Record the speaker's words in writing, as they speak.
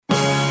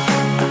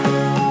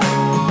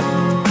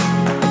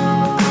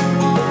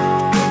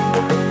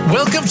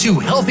Welcome to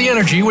Healthy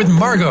Energy with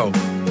Margot.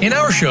 In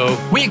our show,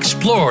 we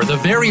explore the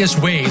various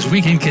ways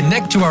we can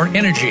connect to our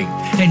energy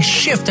and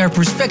shift our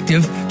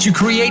perspective to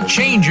create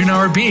change in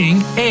our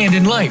being and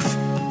in life.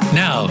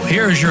 Now,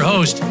 here is your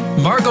host,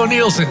 Margot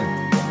Nielsen.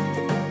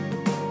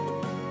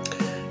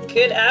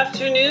 Good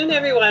afternoon,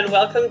 everyone.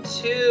 Welcome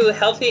to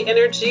Healthy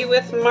Energy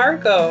with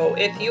Margot.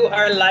 If you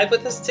are live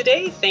with us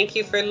today, thank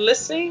you for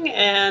listening,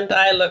 and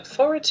I look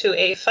forward to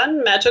a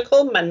fun,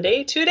 magical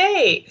Monday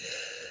today.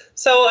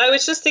 So I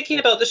was just thinking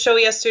about the show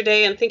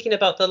yesterday and thinking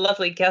about the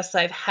lovely guests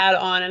I've had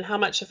on and how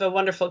much of a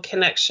wonderful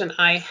connection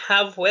I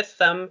have with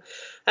them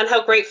and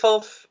how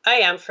grateful I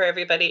am for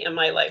everybody in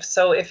my life.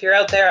 So if you're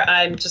out there,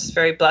 I'm just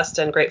very blessed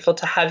and grateful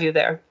to have you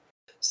there.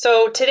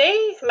 So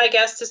today, my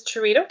guest is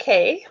Cherito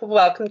Kay.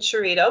 Welcome,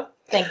 Cherito.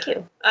 Thank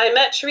you. I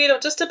met Cherito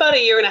just about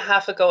a year and a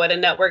half ago at a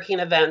networking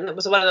event. It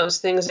was one of those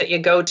things that you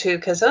go to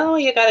because,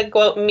 you got to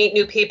go out and meet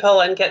new people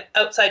and get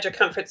outside your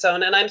comfort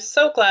zone. And I'm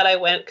so glad I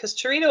went because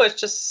Cherito is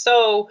just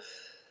so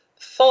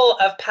full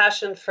of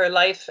passion for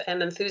life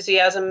and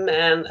enthusiasm.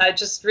 And I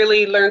just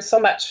really learned so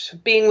much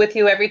being with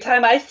you every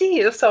time I see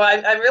you. So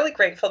I'm really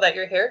grateful that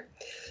you're here.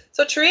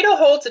 So Cherito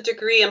holds a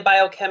degree in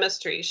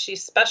biochemistry. She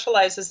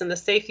specializes in the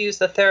safe use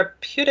of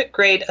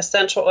therapeutic-grade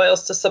essential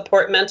oils to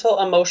support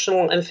mental,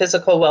 emotional, and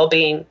physical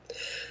well-being.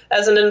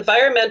 As an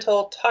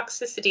environmental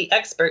toxicity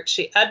expert,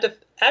 she advocates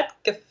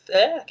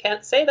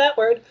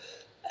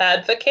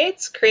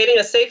creating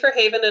a safer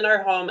haven in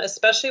our home,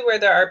 especially where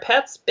there are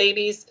pets,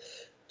 babies,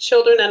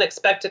 children, and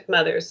expectant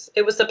mothers.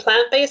 It was the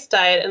plant-based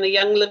diet and the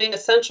Young Living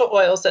essential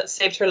oils that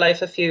saved her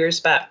life a few years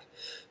back.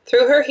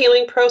 Through her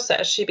healing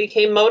process, she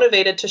became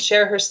motivated to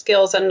share her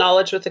skills and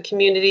knowledge with the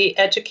community,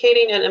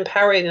 educating and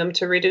empowering them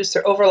to reduce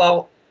their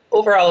overall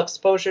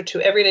exposure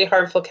to everyday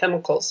harmful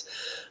chemicals,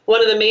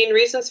 one of the main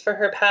reasons for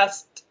her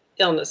past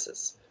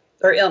illness.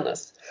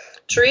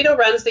 Cherito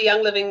runs the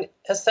Young Living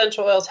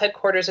Essential Oils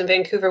headquarters in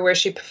Vancouver, where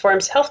she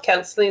performs health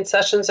counseling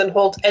sessions and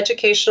holds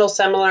educational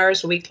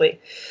seminars weekly.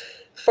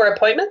 For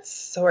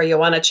appointments, or you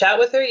want to chat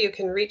with her, you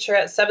can reach her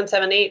at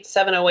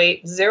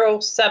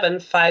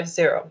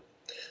 778-708-0750.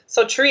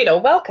 So Cherito,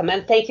 welcome,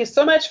 and thank you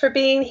so much for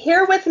being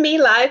here with me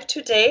live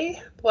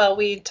today while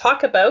we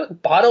talk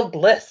about bottled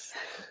bliss,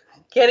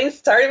 getting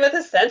started with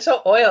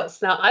essential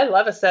oils. Now, I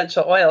love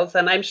essential oils,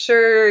 and I'm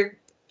sure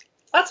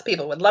lots of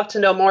people would love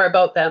to know more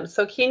about them.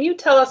 So can you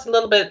tell us a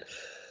little bit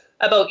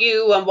about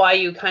you and why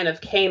you kind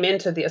of came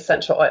into the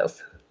essential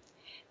oils?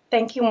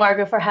 Thank you,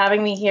 Margaret, for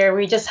having me here.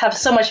 We just have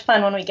so much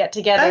fun when we get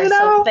together, I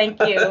know. So thank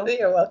you.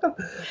 You're welcome.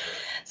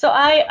 So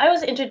I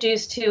was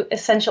introduced to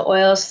essential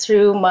oils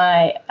through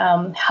my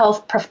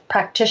health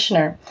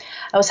practitioner.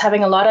 I was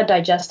having a lot of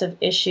digestive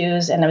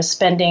issues, and I was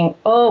spending,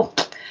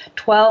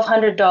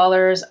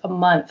 $1,200 a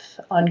month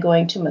on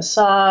going to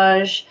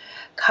massage,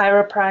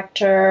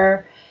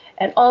 chiropractor,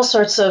 and all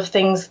sorts of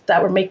things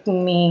that were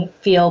making me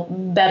feel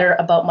better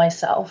about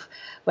myself,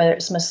 whether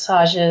it's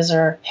massages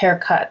or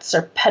haircuts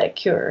or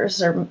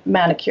pedicures or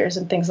manicures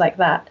and things like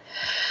that.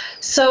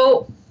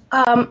 So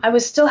I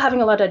was still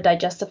having a lot of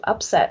digestive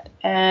upset,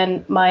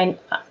 and my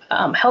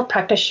health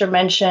practitioner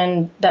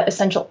mentioned that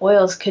essential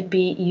oils could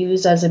be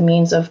used as a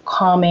means of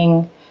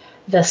calming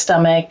the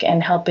stomach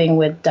and helping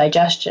with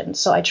digestion.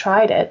 So I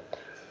tried it,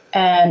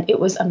 and it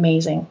was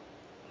amazing.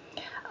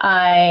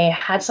 I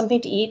had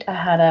something to eat. I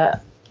had a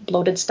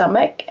bloated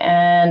stomach,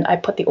 and I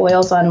put the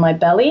oils on my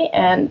belly,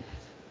 and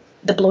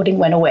the bloating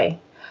went away.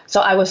 So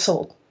I was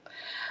sold.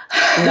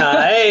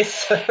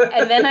 Nice.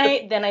 And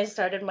then I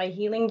started my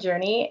healing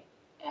journey.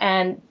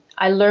 And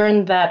I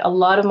learned that a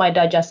lot of my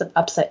digestive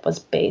upset was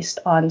based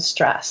on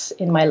stress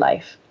in my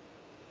life.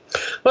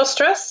 Well,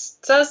 stress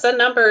does a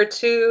number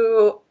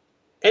to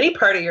any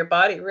part of your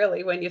body,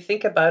 really, when you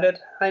think about it.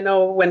 I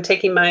know when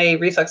taking my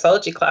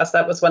reflexology class,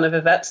 that was one of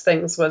Yvette's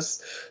things,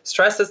 was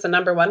stress is the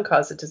number one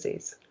cause of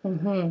disease.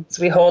 Mm-hmm.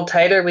 So we hold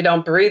tighter, we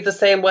don't breathe the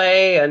same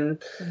way.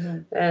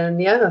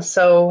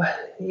 So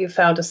you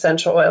found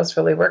essential oils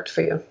really worked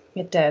for you.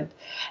 It did.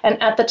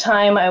 And at the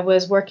time, I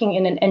was working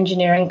in an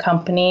engineering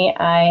company.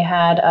 I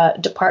had a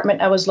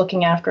department I was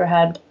looking after. I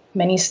had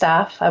many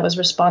staff I was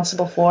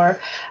responsible for.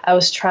 I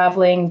was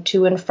traveling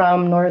to and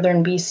from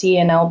northern BC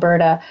and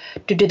Alberta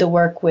to do the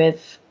work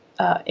with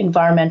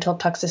environmental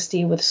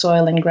toxicity with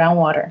soil and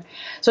groundwater.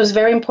 So it was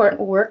very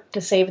important work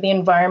to save the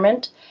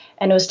environment,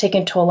 and it was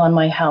taking a toll on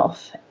my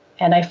health.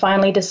 And I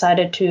finally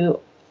decided to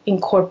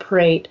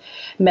incorporate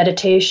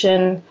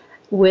meditation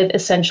with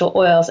essential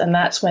oils, and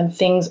that's when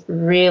things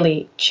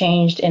really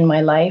changed in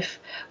my life,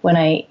 when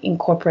I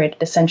incorporated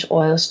essential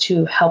oils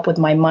to help with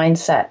my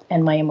mindset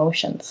and my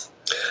emotions.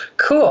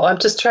 Cool. I'm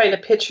just trying to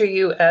picture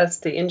you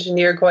as the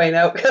engineer going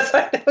out, because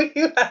I know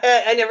you.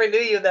 I never knew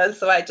you then,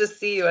 so I just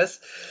see you as,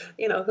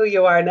 who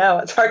you are now.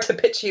 It's hard to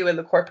picture you in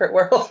the corporate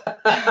world.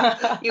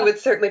 You would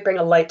certainly bring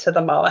a light to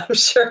them all, I'm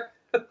sure.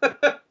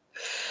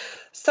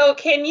 So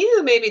can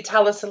you maybe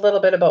tell us a little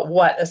bit about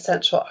what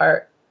essential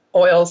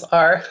oils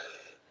are?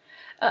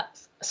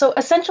 So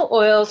essential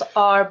oils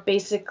are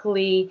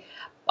basically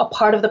a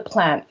part of the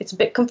plant. It's a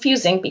bit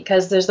confusing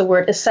because there's the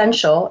word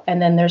essential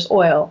and then there's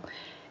oil.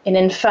 And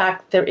in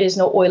fact, there is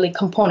no oily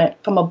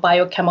component from a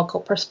biochemical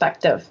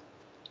perspective.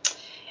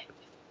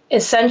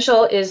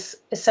 Essential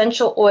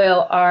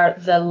oil are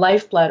the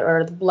lifeblood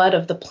or the blood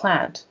of the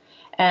plant.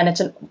 And it's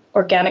an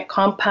organic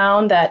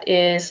compound that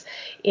is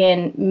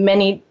in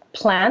many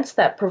plants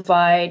that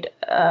provide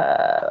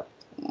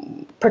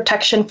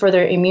protection for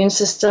their immune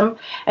system.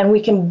 And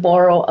we can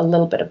borrow a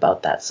little bit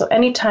about that. So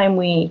anytime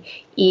we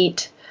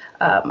eat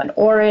an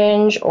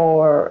orange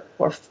or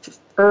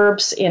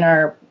herbs in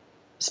our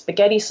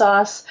spaghetti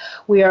sauce,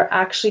 we are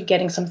actually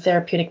getting some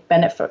therapeutic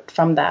benefit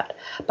from that.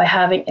 By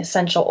having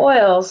essential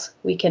oils,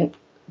 we can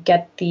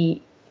get the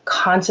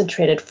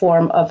concentrated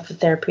form of the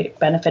therapeutic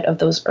benefit of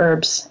those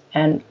herbs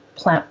and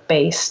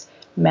plant-based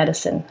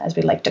medicine, as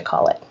we like to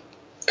call it.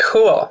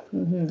 Cool.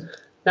 Mm-hmm.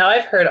 Now,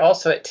 I've heard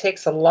also it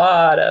takes a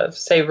lot of,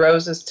 say,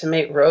 roses to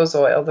make rose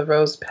oil, the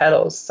rose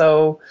petals.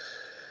 So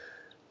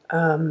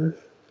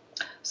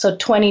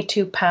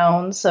 22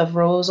 pounds of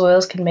rose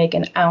oils can make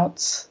an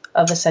ounce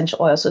of essential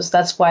oils. So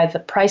that's why the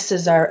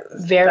prices are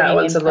varying. That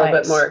one's in a little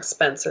price. bit more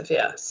expensive,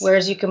 yes.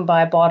 Whereas you can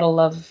buy a bottle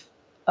of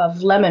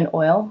lemon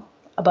oil,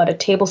 about a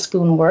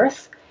tablespoon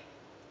worth,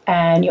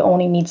 and you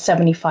only need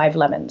 75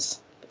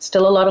 lemons. It's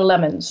still a lot of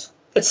lemons.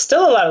 It's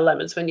still a lot of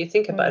lemons when you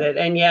think about it,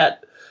 and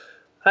yet,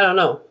 I don't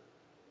know,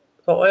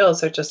 the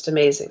oils are just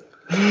amazing.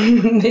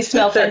 They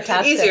smell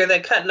fantastic. It's easier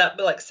than cutting up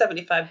like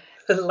 75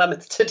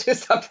 lemons to do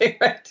something,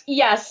 right?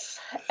 Yes,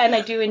 and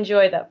I do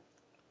enjoy them.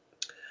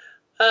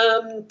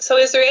 So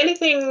is there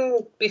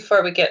anything,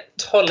 before we get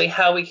totally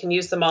how we can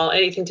use them all,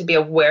 anything to be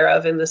aware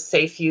of in the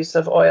safe use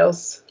of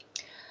oils?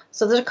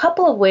 So there's a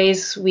couple of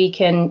ways we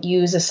can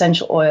use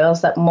essential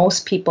oils that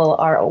most people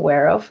are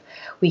aware of.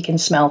 We can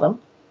smell them.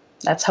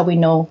 That's how we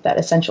know that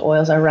essential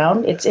oils are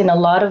around. It's in a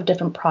lot of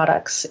different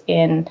products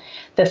in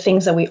the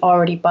things that we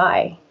already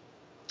buy.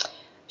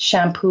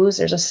 Shampoos,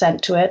 there's a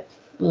scent to it.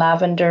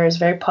 Lavender is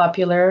very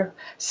popular.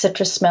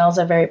 Citrus smells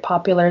are very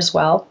popular as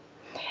well.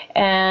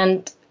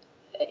 And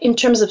in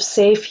terms of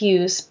safe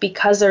use,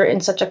 because they're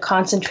in such a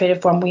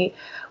concentrated form, we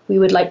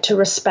would like to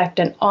respect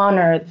and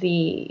honor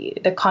the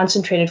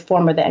concentrated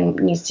form, or that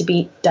needs to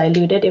be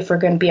diluted if we're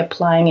going to be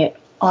applying it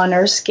on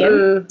our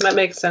skin. That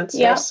makes sense,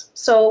 yeah. Yes.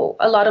 So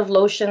a lot of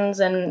lotions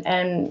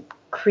and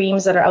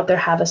creams that are out there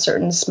have a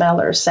certain smell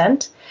or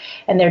scent,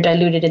 and they're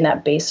diluted in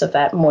that base of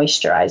that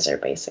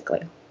moisturizer,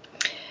 basically.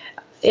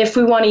 If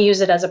we want to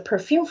use it as a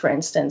perfume, for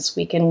instance,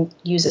 we can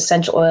use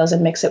essential oils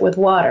and mix it with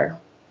water.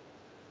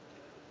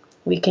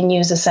 We can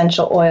use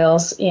essential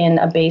oils in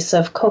a base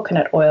of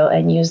coconut oil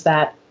and use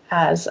that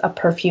as a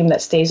perfume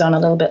that stays on a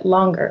little bit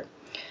longer.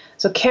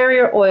 So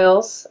carrier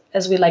oils,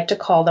 as we like to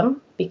call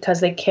them, because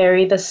they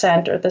carry the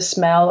scent or the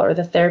smell or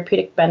the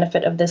therapeutic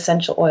benefit of the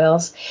essential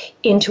oils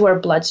into our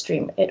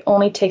bloodstream. It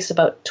only takes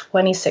about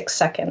 26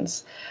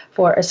 seconds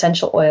for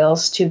essential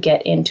oils to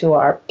get into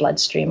our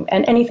bloodstream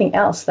and anything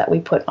else that we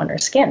put on our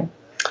skin.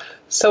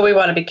 So we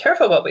want to be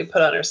careful what we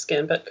put on our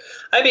skin, but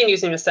I've been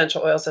using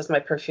essential oils as my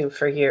perfume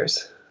for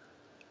years.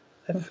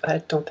 I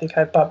don't think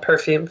I've bought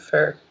perfume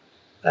for,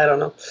 I don't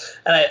know.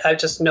 And I've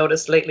just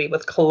noticed lately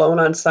with cologne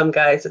on some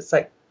guys, it's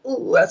like,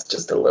 ooh, that's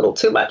just a little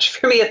too much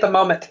for me at the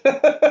moment.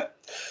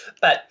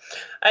 But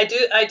I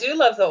do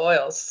love the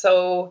oils.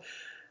 So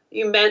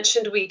you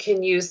mentioned we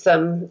can use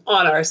them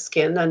on our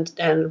skin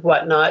and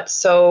whatnot.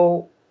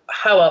 So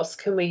how else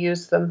can we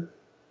use them?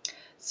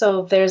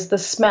 So there's the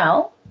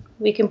smell.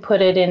 We can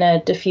put it in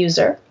a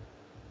diffuser.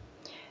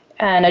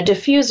 And a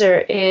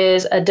diffuser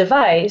is a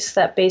device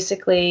that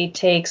basically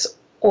takes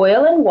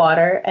oil and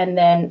water and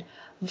then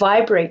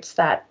vibrates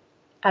that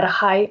at a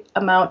high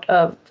amount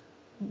of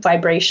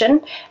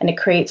vibration, and it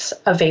creates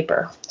a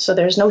vapor. So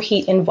there's no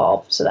heat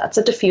involved. So that's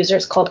a diffuser.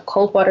 It's called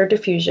cold water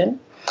diffusion.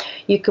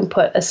 You can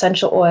put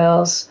essential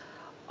oils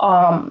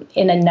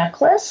in a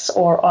necklace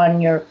or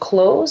on your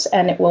clothes,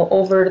 and it will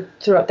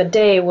throughout the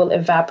day will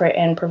evaporate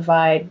and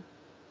provide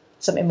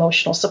some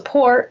emotional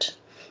support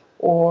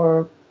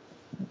or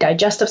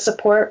digestive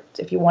support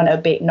if you want to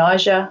abate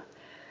nausea,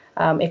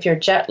 if you're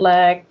jet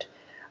lagged,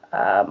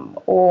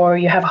 or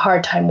you have a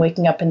hard time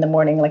waking up in the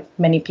morning like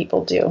many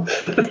people do.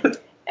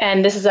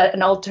 And this is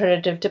an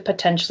alternative to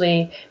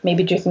potentially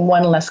maybe drinking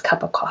one less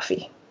cup of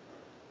coffee.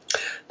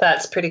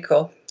 That's pretty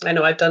cool. I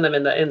know I've done them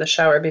in the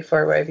shower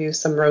before, where I've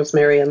used some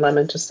rosemary and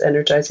lemon, just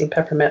energizing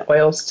peppermint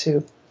oils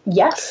too.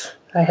 Yes.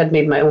 I had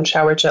made my own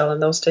shower gel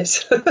in those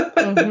days.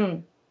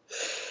 Mm-hmm.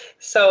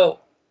 So,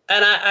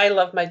 and I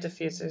love my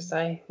diffusers.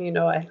 I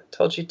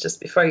told you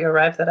just before you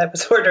arrived that I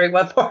was ordering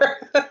one more.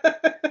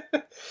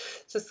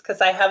 Just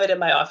because I have it in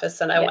my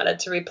office and I wanted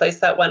to replace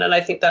that one. And I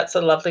think that's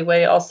a lovely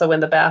way. Also in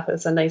the bath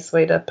is a nice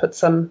way to put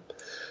some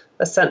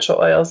essential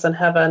oils and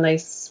have a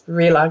nice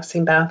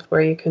relaxing bath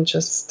where you can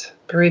just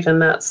breathe in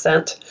that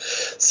scent.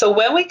 So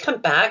when we come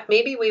back,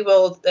 maybe we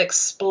will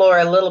explore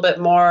a little bit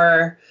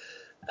more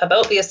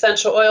about the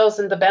essential oils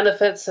and the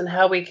benefits and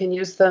how we can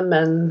use them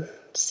and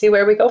see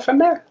where we go from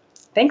there.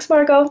 Thanks,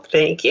 Margot.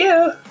 Thank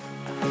you.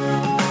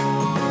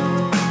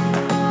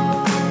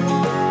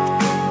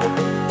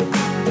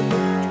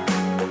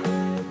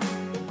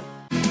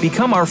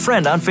 Become our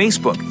friend on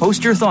Facebook.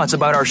 Post your thoughts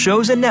about our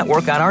shows and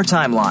network on our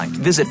timeline.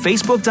 Visit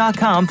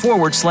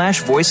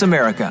facebook.com/Voice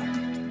America.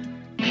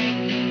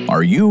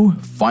 Are you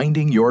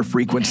finding your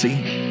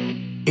frequency?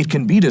 It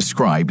can be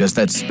described as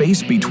that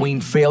space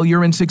between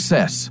failure and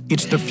success.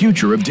 It's the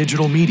future of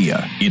digital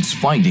media. It's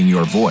finding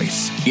your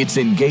voice. It's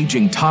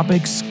engaging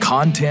topics,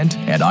 content,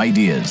 and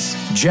ideas.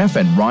 Jeff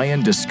and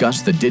Ryan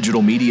discuss the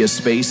digital media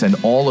space and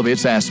all of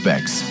its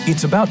aspects.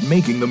 It's about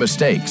making the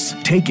mistakes,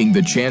 taking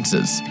the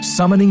chances,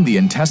 summoning the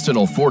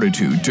intestinal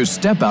fortitude to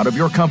step out of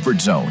your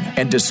comfort zone,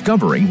 and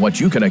discovering what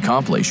you can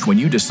accomplish when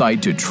you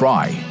decide to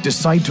try,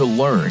 decide to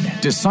learn,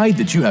 decide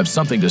that you have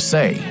something to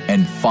say,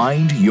 and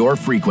find your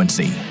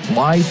frequency.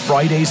 Live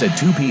Fridays at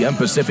 2 p.m.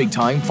 Pacific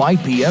Time,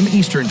 5 p.m.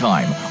 Eastern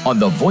Time on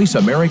the Voice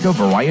America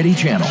Variety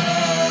Channel.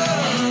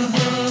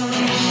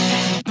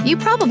 You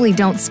probably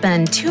don't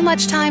spend too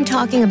much time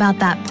talking about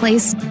that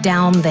place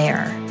down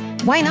there.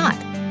 Why not?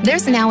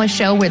 There's now a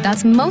show where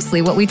that's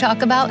mostly what we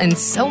talk about and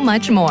so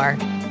much more.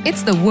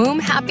 It's the Womb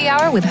Happy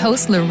Hour with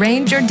host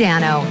Lorraine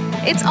Giordano.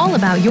 It's all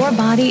about your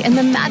body and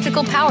the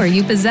magical power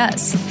you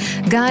possess.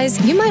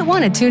 Guys, you might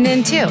want to tune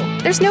in too.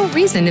 There's no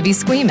reason to be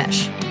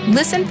squeamish.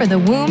 Listen for the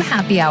Womb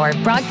Happy Hour,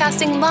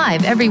 broadcasting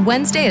live every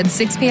Wednesday at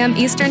 6 p.m.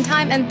 Eastern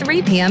Time and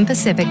 3 p.m.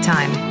 Pacific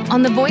Time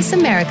on the Voice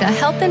America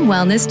Health and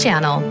Wellness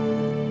Channel.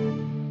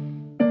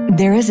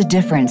 There is a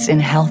difference in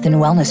health and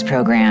wellness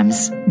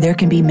programs. There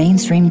can be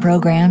mainstream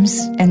programs,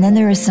 and then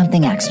there is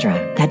something extra.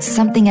 That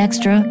something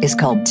extra is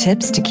called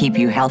Tips to Keep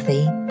You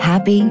Healthy,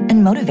 Happy,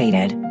 and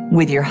Motivated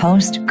with your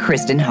host,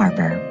 Kristen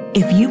Harper.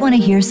 If you want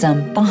to hear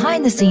some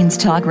behind-the-scenes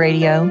talk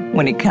radio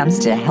when it comes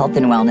to health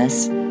and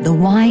wellness, the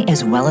why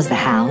as well as the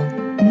how,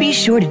 be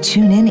sure to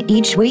tune in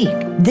each week.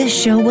 This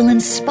show will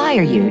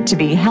inspire you to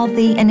be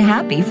healthy and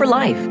happy for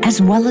life, as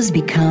well as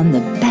become the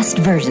best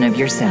version of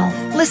yourself.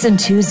 Listen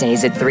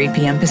Tuesdays at 3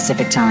 p.m.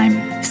 Pacific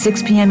Time,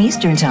 6 p.m.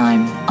 Eastern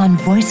Time on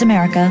Voice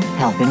America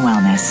Health and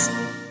Wellness.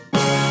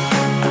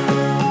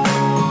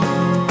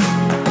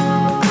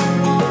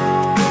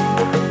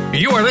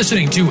 You are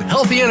listening to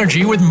Healthy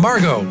Energy with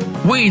Margo.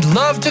 We'd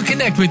love to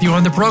connect with you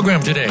on the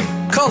program today.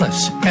 Call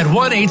us at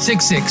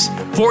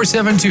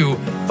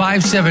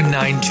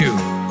 1-866-472-5792.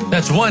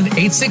 That's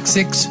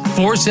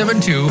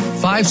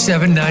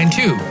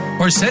 1-866-472-5792.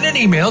 Or send an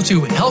email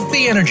to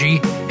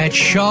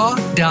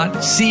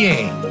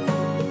healthyenergy@shaw.ca.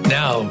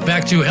 Now,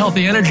 back to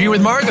Healthy Energy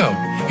with Margo.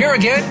 Here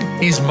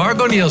again is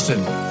Margo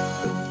Nielsen.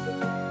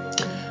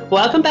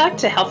 Welcome back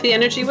to Healthy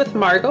Energy with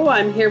Margo.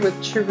 I'm here with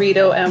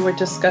Chirito, and we're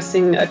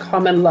discussing a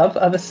common love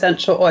of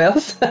essential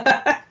oils.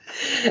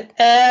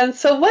 And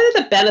so what are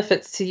the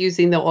benefits to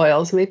using the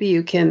oils? Maybe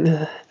you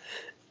can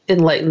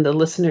enlighten the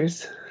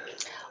listeners.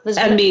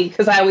 And me,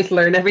 because I always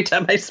learn every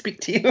time I speak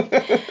to you.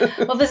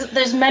 Well,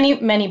 there's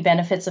many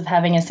benefits of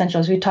having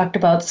essentials. We talked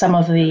about some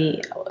of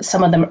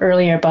them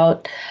earlier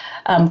about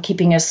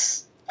keeping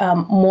us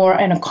more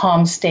in a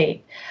calm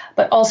state.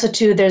 But also,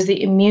 too, there's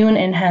the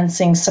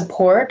immune-enhancing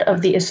support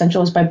of the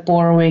essentials by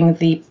borrowing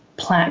the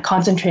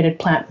concentrated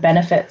plant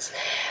benefits.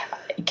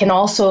 It can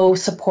also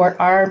support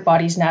our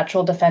body's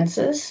natural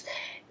defenses.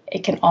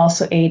 It can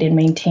also aid in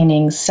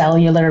maintaining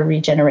cellular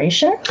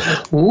regeneration.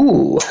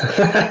 Ooh,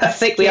 I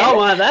think we all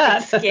want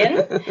that.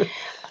 Skin,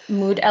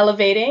 mood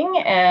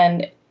elevating,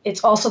 and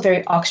it's also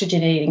very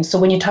oxygenating. So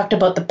when you talked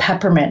about the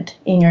peppermint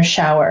in your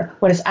shower,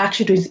 what it's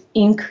actually doing is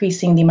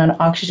increasing the amount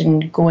of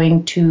oxygen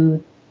going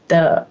to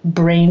the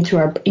brain through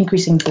our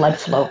increasing blood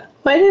flow.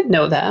 Well, I didn't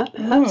know that.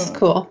 That's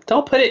cool.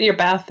 Don't put it in your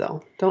bath,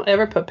 though. Don't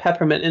ever put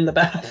peppermint in the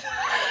bath.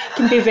 It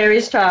can be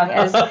very strong,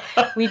 as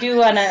we do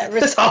want to...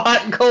 It's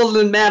hot and cold,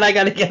 and man, I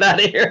got to get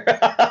out of here.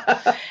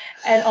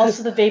 And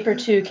also the vapor,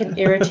 too, can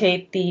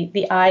irritate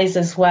the eyes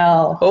as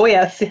well. Oh,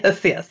 yes.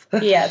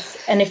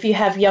 Yes, and if you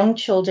have young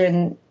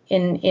children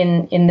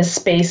in this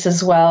space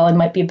as well, it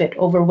might be a bit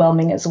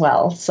overwhelming as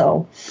well,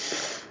 so...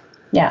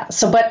 Yeah.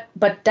 So,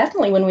 but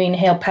definitely when we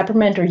inhale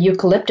peppermint or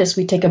eucalyptus,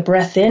 we take a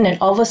breath in and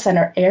all of a sudden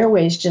our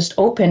airways just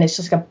open. It's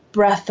just like a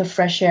breath of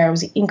fresh air.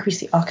 We increase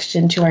the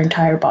oxygen to our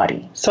entire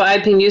body. So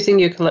I've been using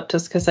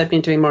eucalyptus because I've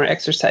been doing more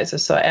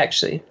exercises. So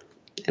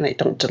and I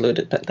don't dilute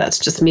it, but that's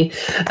just me.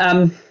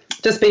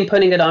 Just been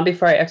putting it on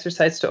before I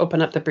exercise to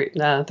open up the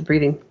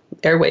breathing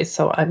airways.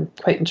 So I'm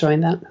quite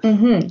enjoying that.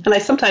 Mm-hmm. And I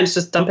sometimes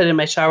just dump it in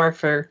my shower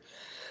for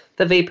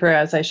the vapor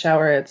as I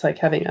shower. It's like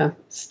having a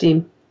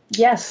steam.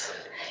 Yes.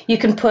 You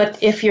can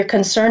put, if you're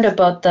concerned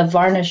about the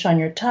varnish on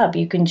your tub,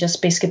 you can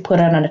just basically put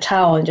it on a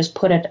towel and just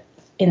put it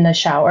in the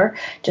shower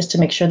just to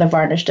make sure the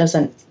varnish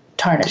doesn't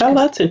tarnish. Oh,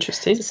 that's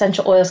interesting.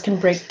 Essential oils can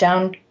break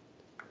down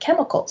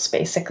chemicals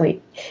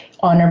basically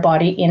on our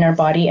body, in our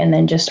body, and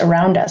then just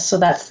around us. So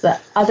that's the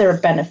other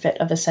benefit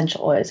of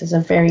essential oils, is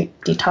a very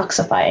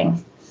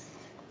detoxifying.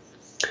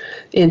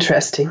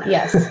 Interesting.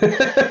 Yes.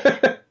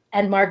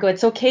 And Margot,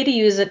 it's okay to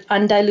use it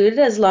undiluted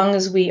as long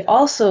as we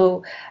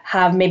also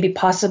have maybe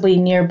possibly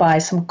nearby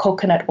some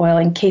coconut oil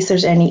in case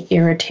there's any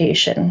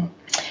irritation.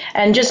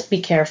 And just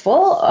be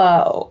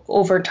careful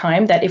over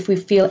time that if we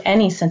feel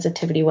any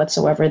sensitivity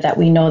whatsoever, that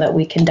we know that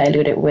we can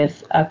dilute it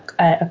with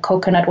a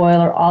coconut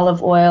oil or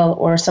olive oil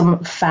or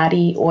some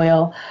fatty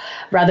oil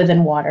rather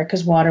than water,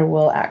 because water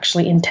will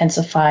actually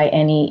intensify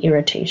any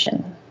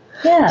irritation.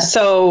 Yeah.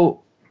 So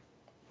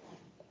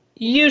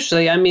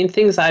usually, I mean,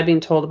 things I've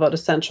been told about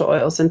essential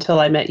oils until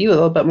I met you a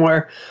little bit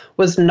more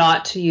was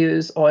not to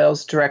use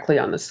oils directly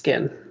on the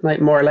skin,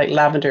 like more like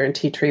lavender and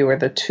tea tree were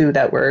the two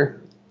that were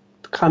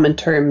common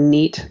term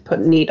neat, put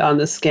neat on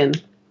the skin.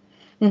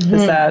 Mm-hmm.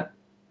 Is that?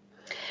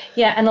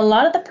 Yeah, and a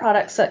lot of the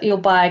products that you'll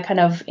buy kind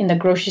of in the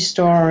grocery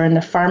store or in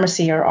the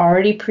pharmacy are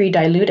already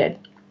pre-diluted.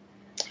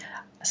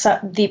 So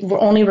we're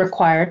only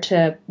required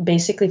to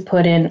basically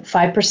put in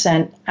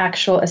 5%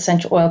 actual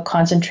essential oil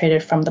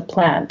concentrated from the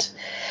plant.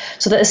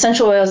 So the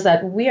essential oils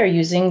that we are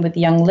using with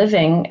Young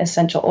Living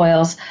essential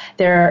oils,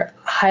 they're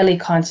highly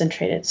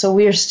concentrated. So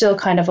we are still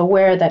kind of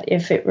aware that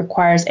if it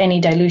requires any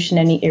dilution,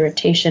 any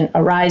irritation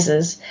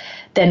arises,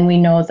 then we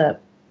know the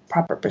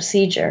proper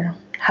procedure.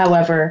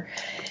 However,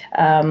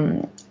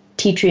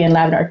 tea tree and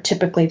lavender are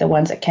typically the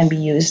ones that can be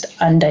used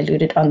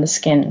undiluted on the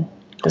skin,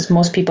 because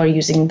most people are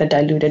using the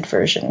diluted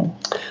version.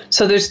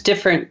 So there's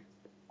different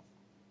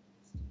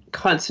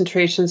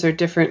concentrations or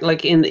different,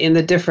 like in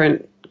the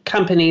different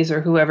companies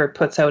or whoever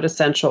puts out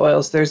essential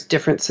oils, there's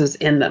differences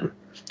in them.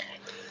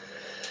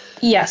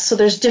 Yes, so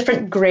there's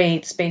different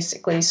grades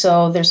basically.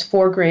 So there's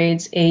 4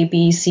 grades, A,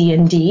 B, C,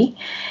 and D.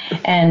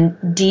 And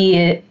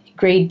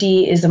grade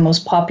D is the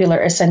most popular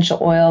essential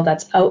oil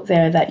that's out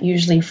there that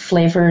usually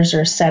flavors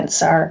or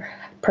scents our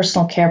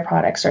personal care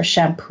products, our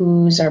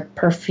shampoos, our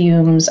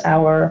perfumes,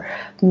 our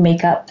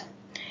makeup.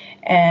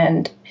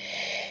 And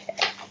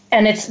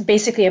it's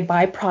basically a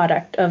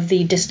byproduct of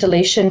the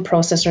distillation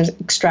process or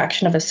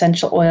extraction of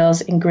essential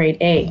oils in grade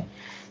A.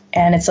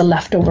 And it's a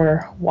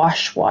leftover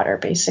wash water,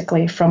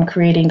 basically, from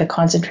creating the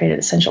concentrated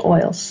essential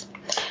oils.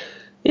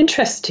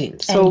 Interesting.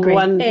 So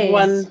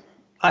one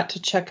ought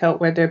to check out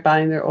where they're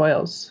buying their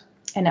oils.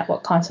 And at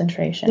what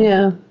concentration.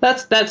 Yeah,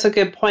 that's a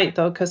good point,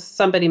 though, because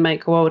somebody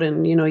might go out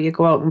and, you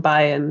go out and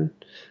buy, and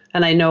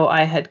I know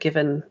I had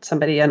given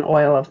somebody an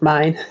oil of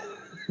mine,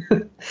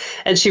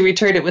 and she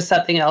returned it with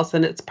something else,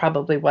 and it's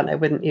probably one I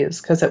wouldn't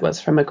use because it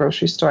was from a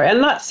grocery store. I'm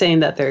not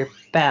saying that they're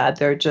bad.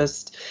 They're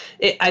just,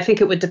 I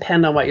think it would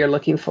depend on what you're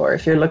looking for.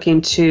 If you're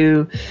looking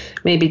to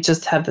maybe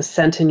just have the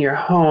scent in your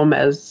home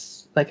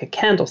as like a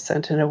candle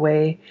scent in a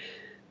way,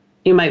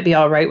 you might be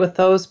all right with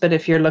those. But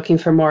if you're looking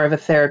for more of a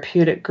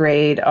therapeutic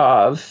grade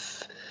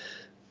of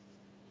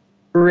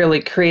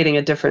really creating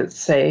a difference,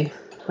 say,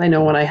 I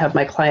know when I have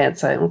my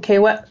clients, okay,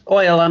 what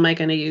oil am I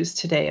going to use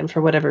today? And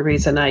for whatever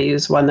reason, I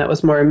use one that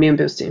was more immune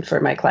boosting for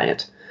my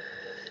client.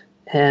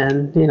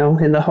 And,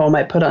 in the home,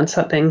 I put on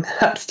something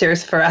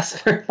upstairs for us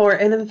for more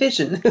an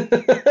envision.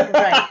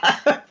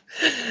 Right.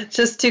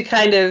 Just to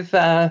kind of,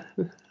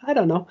 I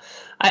don't know.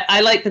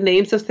 I like the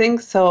names of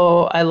things,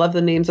 so I love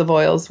the names of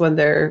oils when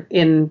they're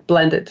in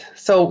blended.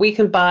 So we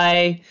can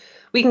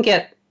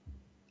get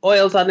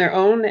oils on their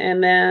own,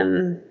 and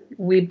then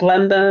we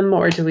blend them,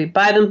 or do we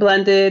buy them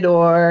blended,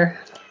 or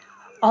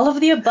all of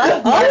the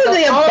above? All of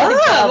the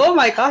above. Oh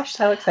my gosh,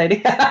 how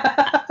exciting.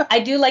 I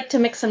do like to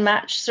mix and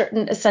match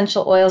certain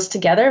essential oils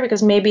together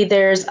because maybe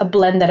there's a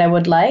blend that I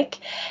would like.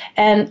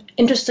 And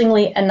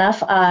interestingly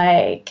enough,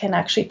 I can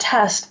actually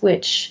test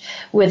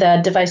with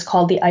a device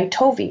called the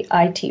iTovi,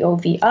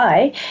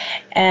 ITOVI,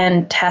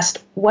 and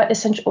test what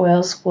essential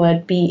oils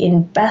would be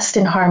best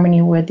in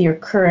harmony with your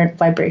current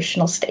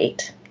vibrational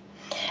state.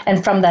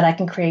 And from that, I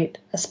can create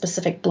a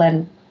specific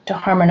blend to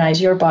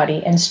harmonize your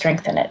body and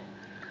strengthen it.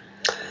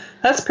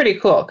 That's pretty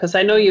cool, because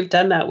I know you've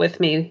done that with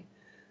me.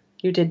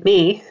 You did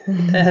me,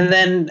 mm-hmm. And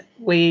then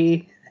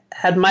we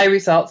had my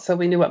results, so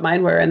we knew what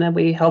mine were, and then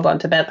I held on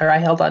to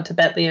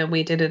Bentley, and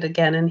we did it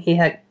again, and he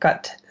had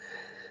got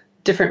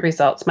different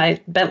results. My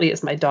Bentley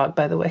is my dog,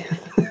 by the way.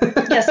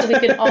 Yeah, so we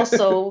can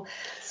also,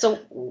 so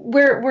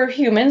we're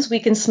humans. We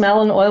can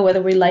smell an oil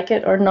whether we like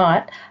it or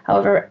not.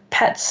 However,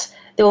 pets,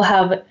 they'll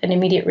have an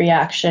immediate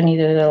reaction.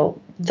 Either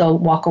they'll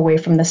walk away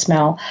from the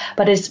smell.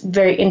 But it's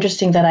very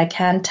interesting that I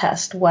can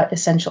test what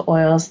essential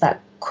oils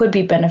that could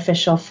be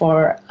beneficial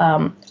for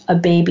a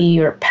baby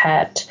or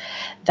pet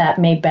that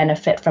may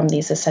benefit from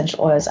these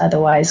essential oils.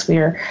 Otherwise,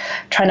 we're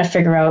trying to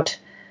figure out,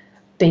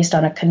 based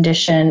on a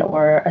condition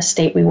or a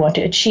state we want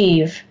to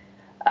achieve,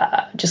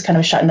 just kind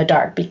of a shot in the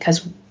dark,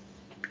 because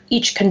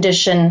each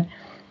condition,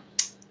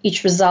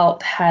 each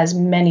result has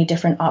many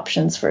different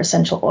options for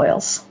essential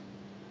oils.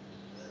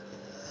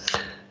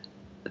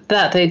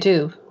 That they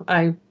do.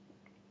 I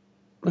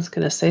was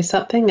going to say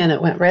something and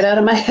it went right out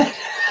of my head.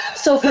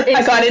 So for instance,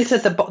 I got into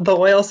the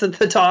oils of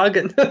the dog.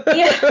 And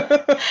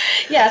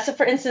yeah. So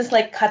for instance,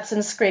 like cuts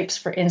and scrapes,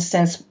 for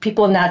instance,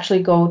 people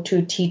naturally go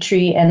to tea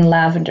tree and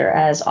lavender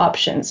as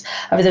options.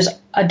 However, there's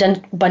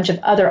a bunch of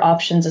other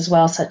options as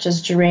well, such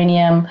as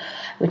geranium,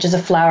 which is a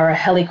flower.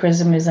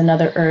 Helichrysum is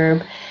another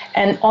herb.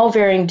 and all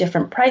varying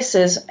different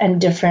prices and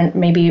different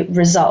maybe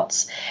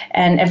results.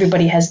 And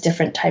everybody has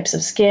different types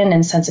of skin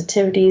and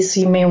sensitivities,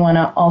 so you may want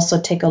to also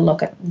take a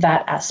look at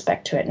that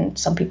aspect to it. And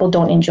some people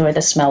don't enjoy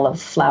the smell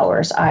of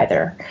flowers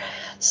either.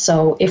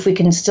 So if we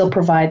can still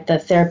provide the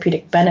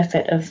therapeutic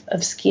benefit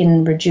of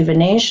skin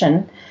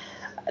rejuvenation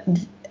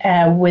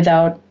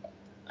without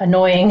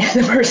annoying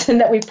the person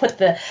that we put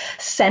the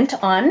scent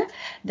on,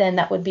 then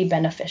that would be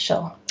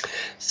beneficial.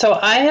 So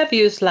I have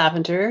used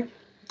lavender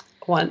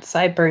once.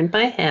 I burned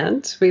my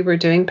hand. We were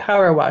doing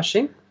power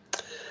washing.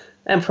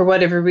 And for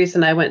whatever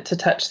reason, I went to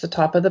touch the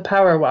top of the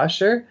power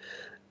washer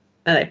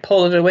and I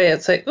pulled it away.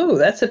 It's like, ooh,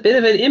 that's a bit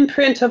of an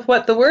imprint of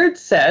what the word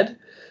said.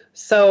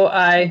 So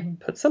I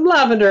put some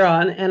lavender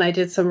on and I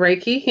did some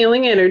Reiki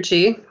healing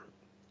energy.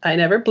 I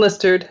never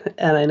blistered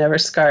and I never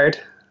scarred.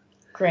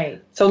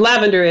 Great. So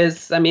lavender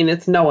is,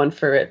 it's known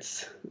for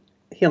its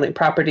healing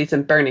properties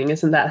and burning.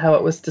 Isn't that how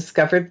it was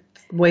discovered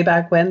way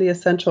back when, the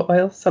essential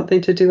oil?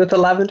 Something to do with the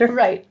lavender?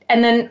 Right.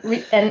 And then,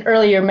 and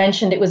earlier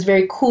mentioned it was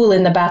very cool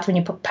in the bath when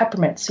you put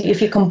peppermint. So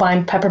if you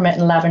combine peppermint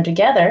and lavender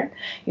together,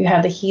 you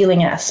have the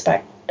healing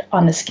aspect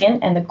on the skin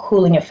and the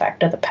cooling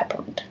effect of the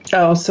peppermint.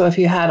 Oh, so if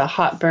you had a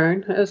hot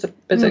burn, is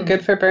it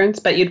good for burns?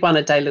 But you'd want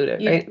to dilute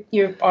it, right?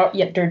 You're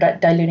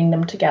diluting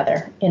them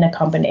together in a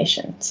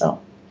combination.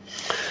 So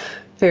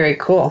very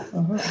cool.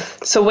 Mm-hmm.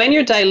 So when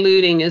you're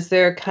diluting, is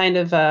there kind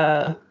of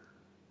a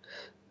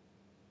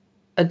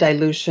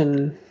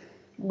dilution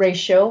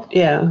ratio?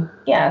 Yeah.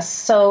 Yes.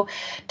 So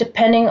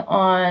depending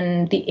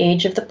on the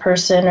age of the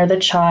person or the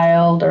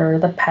child or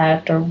the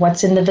pet or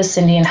what's in the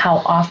vicinity and how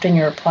often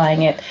you're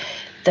applying it,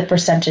 the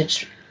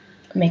percentage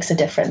makes a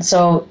difference.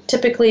 So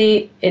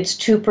typically it's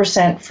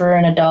 2% for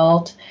an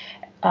adult.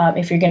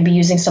 If you're going to be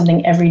using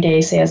something every day,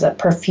 say as a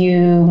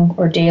perfume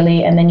or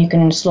daily, and then you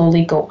can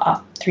slowly go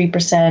up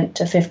 3%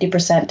 to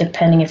 50%,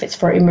 depending if it's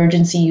for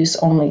emergency use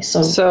only. So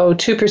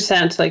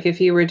 2%, like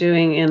if you were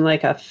doing in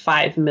like a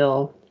 5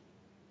 ml,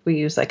 we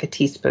use like a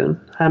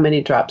teaspoon. How many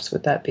drops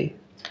would that be?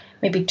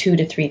 Maybe 2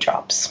 to 3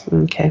 drops.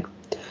 Okay.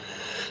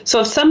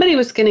 So if somebody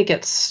was going to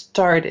get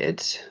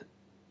started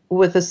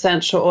with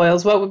essential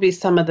oils, what would be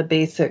some of the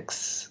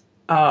basics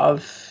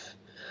of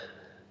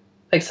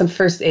like some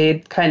first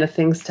aid kind of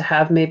things to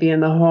have maybe in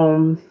the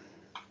home?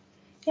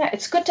 Yeah,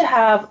 it's good to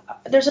have,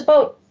 there's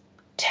about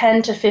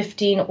 10 to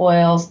 15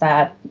 oils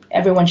that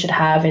everyone should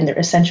have in their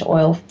essential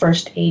oil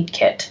first aid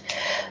kit.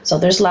 So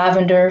there's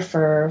lavender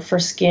for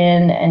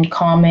skin and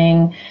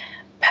calming,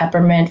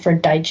 peppermint for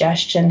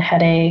digestion,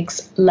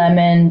 headaches,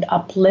 lemon,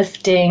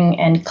 uplifting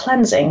and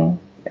cleansing.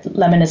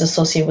 Lemon is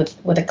associated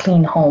with a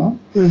clean home.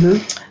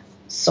 Mm-hmm.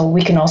 So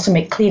we can also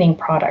make cleaning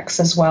products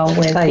as well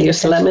with I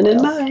use lemon oils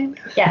in mine.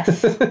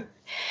 Yes.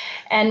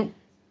 And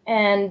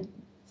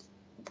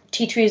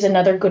tea tree is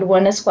another good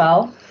one as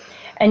well.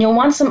 And you'll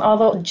want some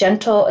other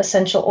gentle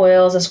essential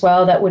oils as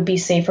well that would be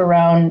safe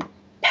around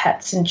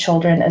pets and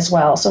children as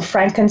well. So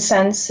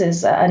frankincense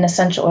is an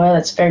essential oil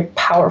that's very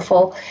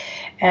powerful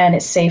and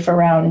it's safe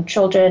around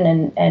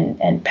children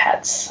and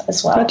pets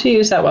as well. What do you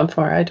use that one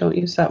for? I don't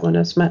use that one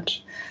as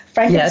much.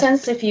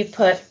 Frankincense, if you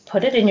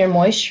put it in your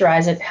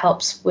moisturizer, it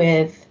helps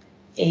with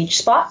age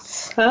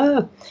spots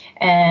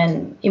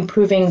and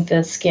improving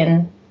the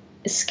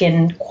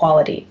skin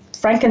quality.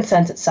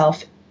 Frankincense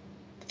itself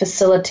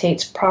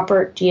facilitates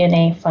proper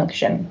DNA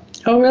function.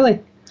 Oh, really?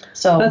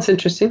 So that's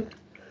interesting.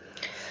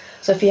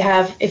 So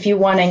if you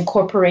want to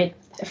incorporate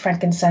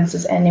frankincense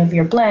as any of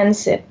your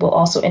blends, it will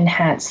also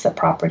enhance the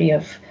property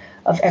of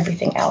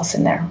everything else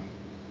in there.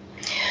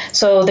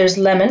 So there's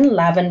lemon,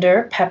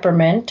 lavender,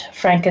 peppermint,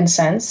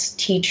 frankincense,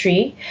 tea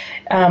tree,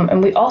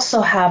 and we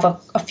also have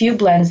a few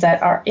blends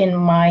that are in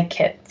my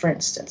kit, for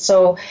instance.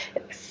 So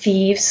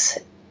Thieves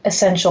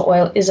essential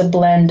oil is a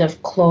blend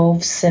of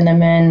cloves,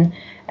 cinnamon,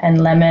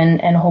 and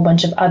lemon, and a whole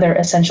bunch of other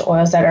essential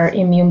oils that are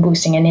immune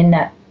boosting. And in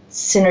that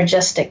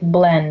synergistic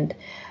blend,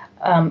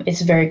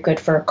 it's very good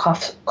for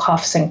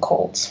coughs and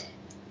colds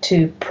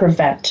to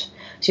prevent.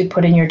 So you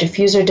put in your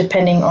diffuser,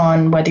 depending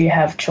on whether you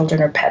have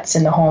children or pets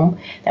in the home,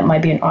 that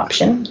might be an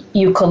option.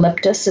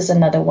 Eucalyptus is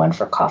another one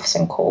for coughs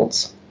and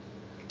colds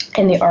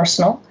in the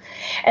arsenal.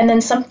 And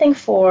then something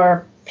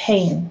for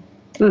pain.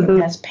 Mm-hmm.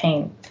 It has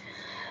pain.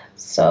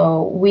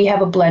 So we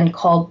have a blend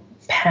called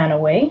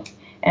Panaway,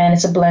 and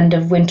it's a blend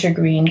of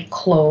wintergreen,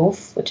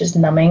 clove, which is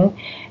numbing,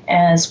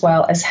 as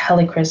well as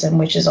helichrysum,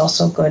 which is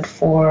also good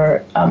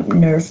for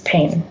nerve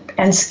pain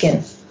and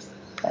skin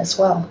as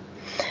well.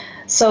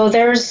 So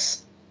there's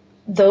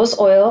those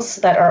oils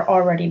that are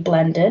already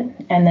blended,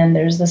 and then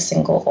there's the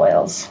single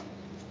oils.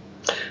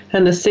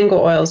 And the single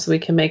oils, we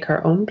can make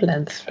our own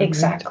blends from.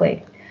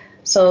 Exactly.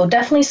 So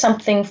definitely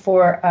something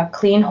for a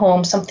clean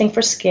home, something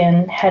for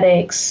skin,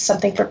 headaches,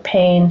 something for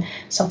pain,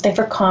 something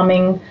for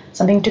calming,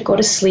 something to go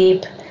to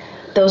sleep.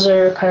 Those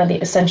are kind of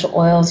the essential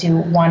oils you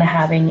want to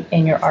have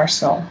in your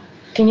arsenal.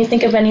 Can you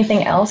think of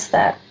anything else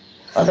that,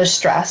 other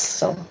stress?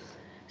 So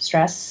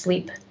stress,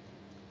 sleep.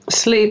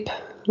 Sleep.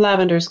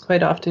 Lavender is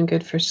quite often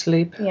good for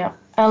sleep. Yeah.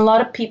 And a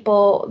lot of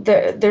people,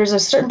 there's a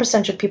certain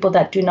percentage of people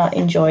that do not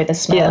enjoy the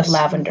smell of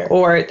lavender.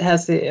 Or it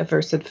has the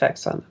adverse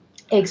effects on them.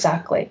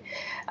 Exactly.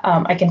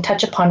 I can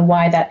touch upon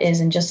why that is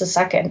in just a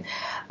second.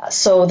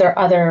 So there are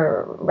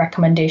other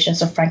recommendations.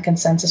 So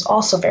frankincense is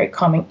also very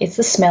calming. It's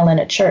the smell in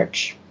a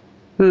church.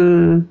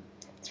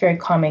 It's very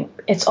calming.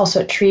 It's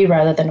also a tree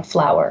rather than a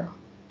flower.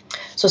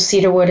 So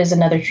cedarwood is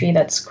another tree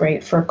that's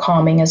great for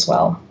calming as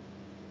well.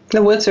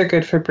 The woods are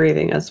good for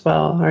breathing as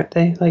well, aren't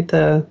they? Like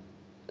the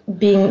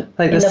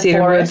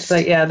cedarwood,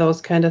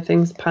 those kind of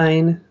things.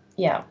 Pine.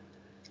 Yeah.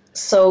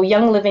 So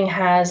Young Living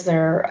has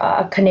their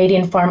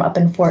Canadian farm up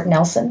in Fort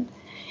Nelson,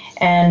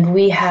 and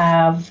we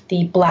have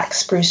the black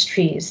spruce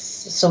trees.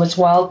 So it's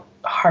wild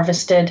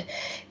harvested.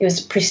 It was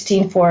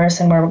pristine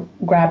forest, and we're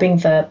grabbing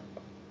the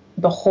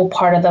whole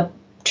part of the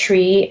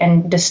tree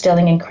and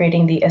distilling and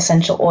creating the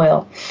essential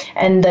oil.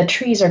 And the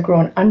trees are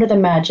grown under the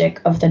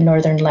magic of the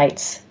Northern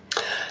Lights.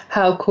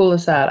 How cool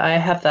is that? I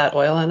have that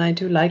oil and I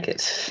do like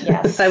it.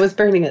 Yes. I was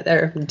burning it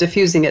there,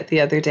 diffusing it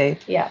the other day.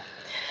 Yeah.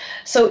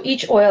 So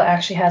each oil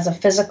actually has a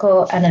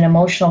physical and an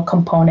emotional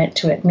component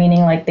to it,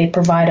 meaning like they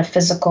provide a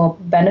physical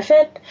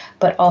benefit,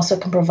 but also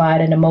can provide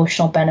an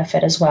emotional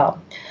benefit as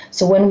well.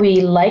 So when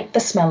we like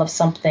the smell of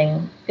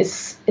something,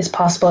 it's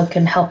possible it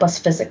can help us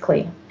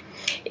physically.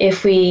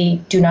 If we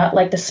do not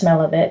like the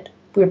smell of it,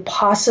 we're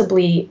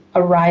possibly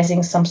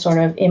arising some sort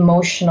of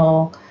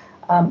emotional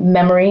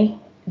memory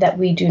that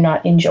we do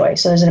not enjoy.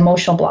 So there's an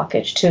emotional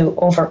blockage to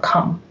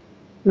overcome.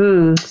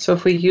 So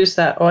if we use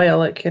that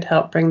oil, it could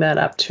help bring that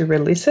up to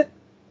release it?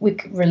 We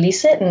could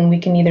release it, and we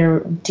can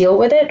either deal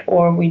with it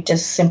or we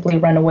just simply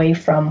run away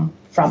from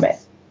it.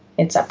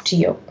 It's up to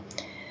you.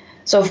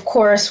 So of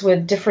course,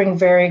 with differing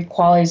varied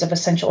qualities of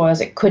essential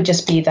oils, it could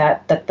just be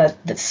that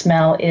the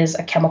smell is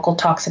a chemical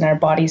toxin in our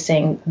body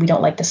saying we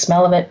don't like the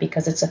smell of it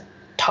because it's a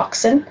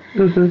toxin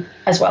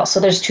as well. So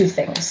there's two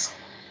things.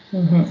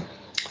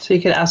 So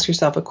you could ask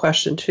yourself a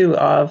question too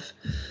of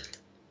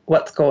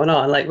what's going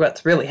on, like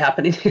what's really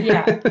happening here.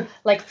 Yeah.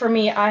 Like for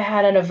me, I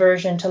had an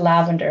aversion to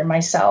lavender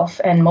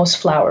myself and most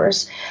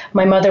flowers.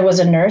 My mother was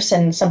a nurse,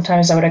 and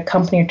sometimes I would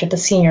accompany her to the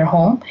senior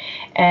home.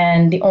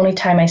 And the only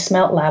time I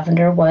smelled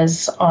lavender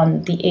was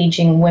on the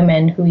aging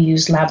women who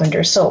used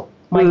lavender soap.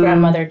 My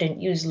grandmother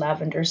didn't use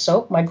lavender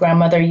soap. My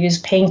grandmother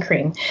used pain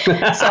cream.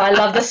 So I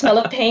love the smell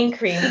of pain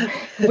cream.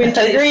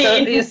 Wintergreen.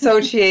 So you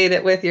associate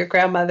it with your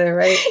grandmother,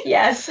 right?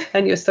 Yes.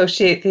 And you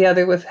associate the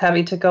other with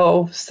having to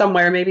go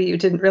somewhere maybe you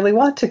didn't really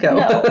want to go.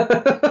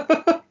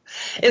 No.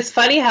 It's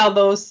funny how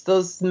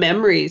those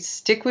memories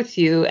stick with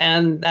you,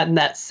 and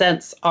that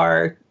sense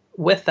are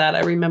with that.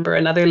 I remember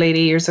another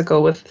lady years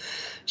ago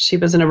she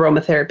was an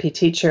aromatherapy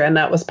teacher, and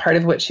that was part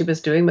of what she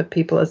was doing with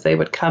people as they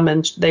would come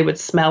and they would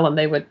smell and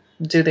they would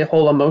do the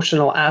whole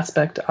emotional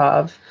aspect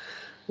of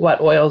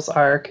what oils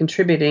are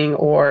contributing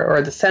or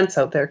the scents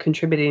out there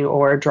contributing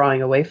or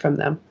drawing away from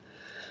them,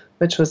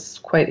 which was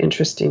quite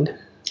interesting.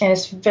 And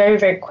it's very,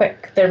 very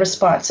quick, their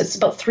response. It's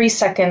about 3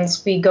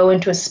 seconds. We go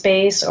into a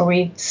space or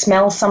we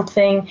smell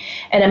something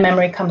and a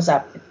memory comes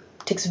up. It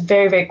takes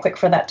very, very quick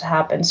for that to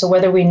happen. So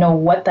whether we know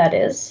what that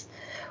is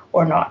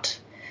or not.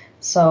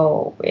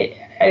 So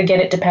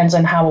it depends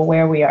on how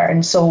aware we are.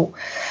 And so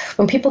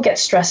when people get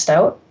stressed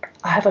out,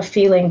 I have a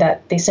feeling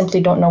that they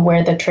simply don't know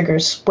when the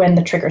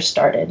trigger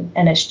started.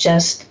 And it's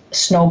just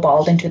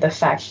snowballed into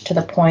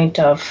the point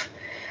of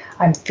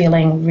I'm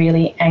feeling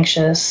really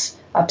anxious,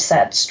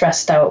 upset,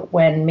 stressed out,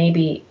 when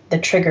maybe the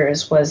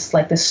triggers was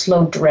like this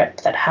slow drip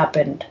that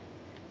happened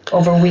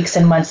over weeks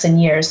and months and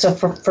years. So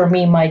for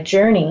me, my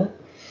journey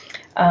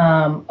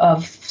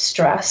of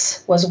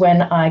stress was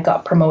when I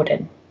got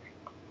promoted.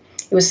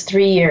 It was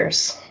 3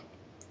 years.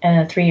 And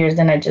in 3 years,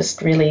 then I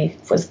just really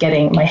was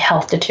getting my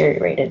health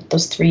deteriorated.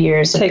 Those 3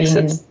 years of being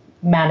in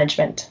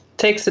management.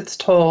 Takes its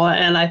toll.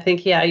 And I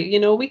think,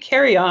 we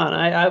carry on.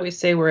 I always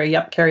say we're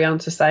a carry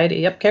on society.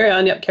 Yep, carry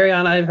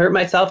on. I've hurt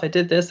myself. I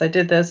did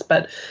this.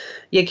 But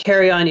you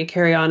carry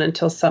on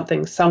until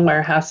something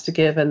somewhere has to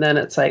give. And then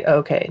it's like,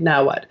 okay,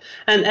 now what?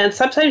 And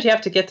sometimes you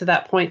have to get to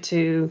that point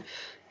to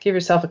give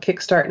yourself a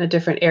kickstart in a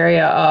different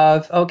area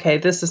of, okay,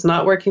 this is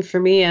not working for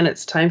me, and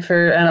it's time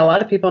and a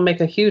lot of people make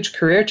a huge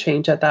career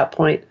change at that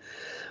point.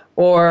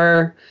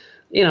 Or,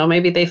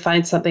 maybe they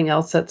find something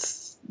else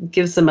that's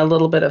gives them a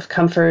little bit of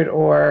comfort,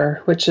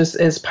 or which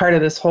is part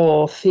of this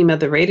whole theme of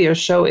the radio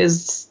show,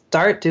 is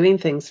start doing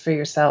things for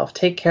yourself.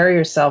 Take care of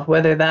yourself,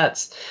 whether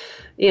that's,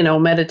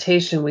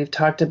 meditation we've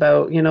talked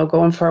about,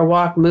 going for a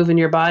walk, moving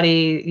your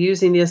body,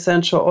 using the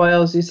essential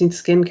oils, using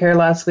skincare.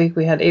 Last week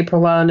we had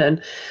April on,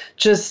 and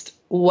just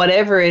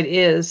whatever it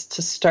is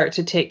to start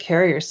to take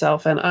care of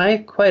yourself. And I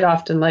quite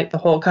often like the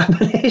whole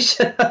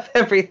combination of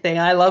everything.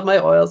 I love my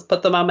oils,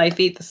 put them on my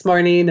feet this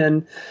morning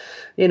and,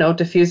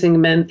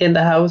 diffusing them in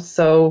the house.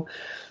 So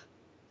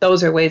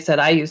those are ways that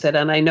I use it.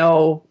 And I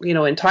know,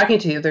 in talking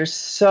to you, there's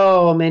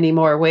so many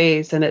more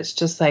ways. And it's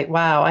just like,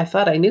 wow, I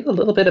thought I knew a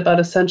little bit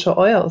about essential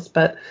oils,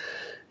 but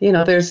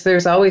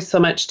there's always so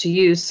much to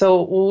use.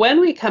 So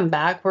when we come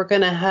back, we're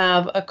going to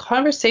have a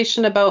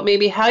conversation about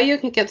maybe how you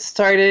can get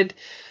started,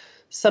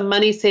 some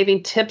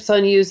money-saving tips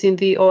on using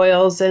the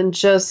oils, and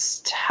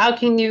just how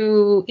can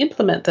you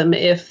implement them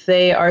if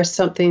they are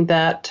something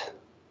that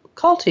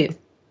call to you.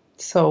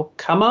 So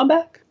come on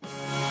back.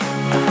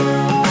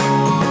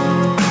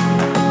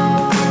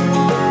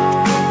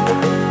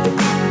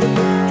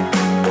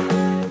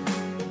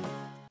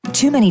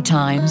 Too many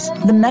times,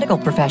 the medical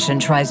profession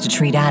tries to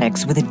treat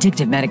addicts with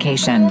addictive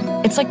medication.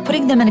 It's like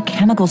putting them in a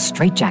chemical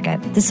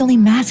straitjacket. This only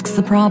masks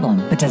the problem,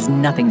 but does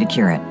nothing to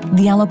cure it.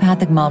 The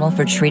allopathic model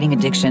for treating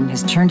addiction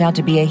has turned out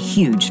to be a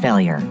huge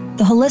failure.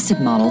 The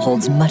holistic model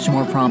holds much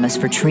more promise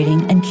for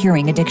treating and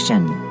curing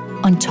addiction.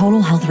 On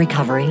Total Health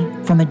Recovery,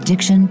 from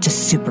addiction to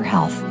super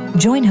health,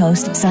 join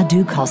host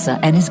Sadhu Khalsa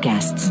and his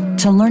guests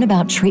to learn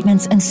about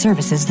treatments and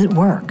services that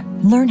work.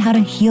 Learn how to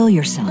heal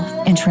yourself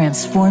and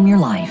transform your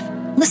life.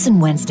 Listen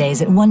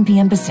Wednesdays at 1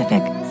 p.m.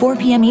 Pacific, 4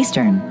 p.m.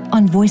 Eastern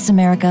on Voice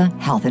America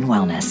Health and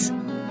Wellness.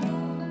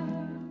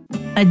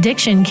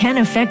 Addiction can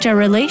affect our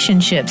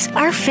relationships,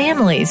 our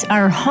families,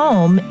 our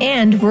home,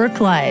 and work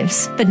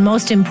lives, but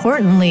most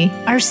importantly,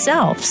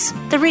 ourselves.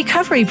 The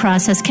recovery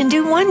process can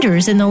do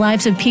wonders in the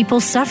lives of people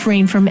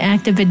suffering from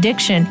active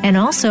addiction and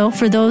also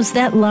for those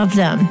that love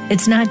them.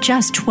 It's not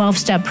just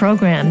 12-step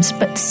programs,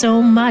 but so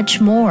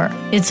much more.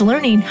 It's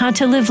learning how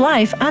to live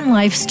life on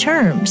life's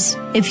terms.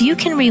 If you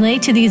can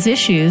relate to these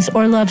issues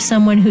or love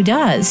someone who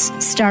does,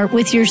 start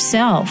with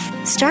yourself.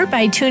 Start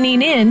by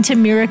tuning in to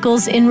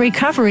Miracles in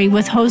Recovery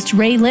with host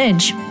Ray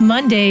Lynch,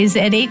 Mondays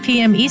at 8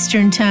 p.m.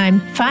 Eastern Time,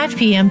 5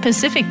 p.m.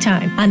 Pacific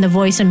Time on the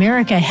Voice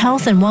America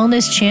Health and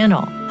Wellness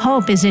channel.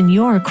 Hope is in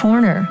your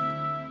corner.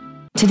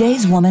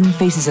 Today's woman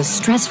faces a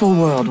stressful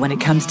world when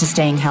it comes to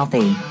staying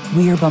healthy.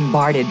 We are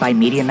bombarded by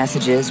media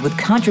messages with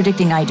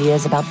contradicting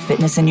ideas about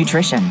fitness and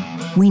nutrition.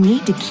 We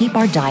need to keep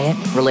our diet,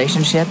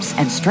 relationships,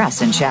 and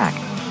stress in check.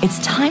 It's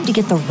time to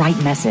get the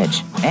right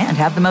message and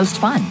have the most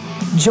fun.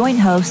 Join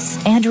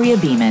hosts Andrea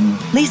Beeman,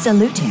 Lisa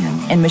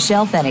Lutan, and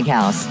Michelle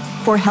Fennighaus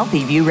for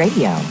Healthy View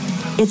Radio.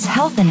 It's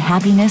health and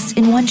happiness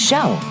in one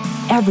show.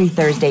 Every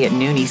Thursday at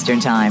noon Eastern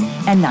Time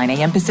and 9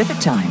 a.m. Pacific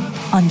Time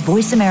on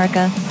Voice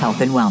America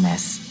Health and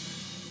Wellness.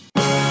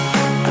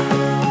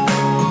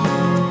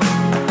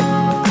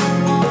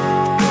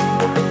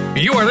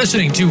 You are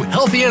listening to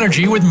Healthy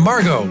Energy with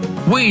Margo.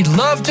 We'd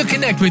love to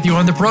connect with you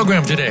on the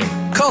program today.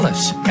 Call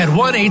us at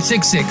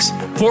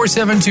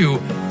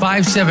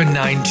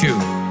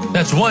 1-866-472-5792.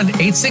 That's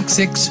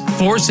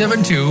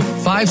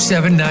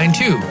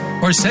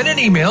 1-866-472-5792. Or send an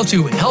email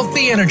to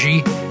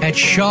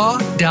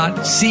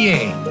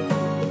healthyenergy@shaw.ca.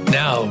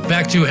 Now,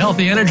 back to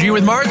Healthy Energy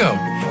with Margo.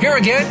 Here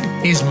again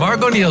is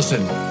Margo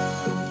Nielsen.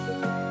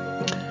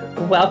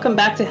 Welcome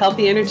back to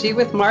Healthy Energy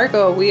with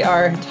Margo. We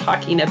are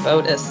talking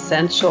about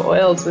essential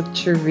oils with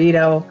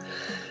Chirito.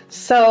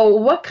 So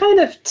what kind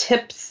of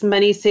tips,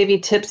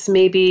 money-saving tips,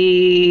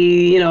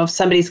 maybe, if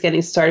somebody's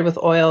getting started with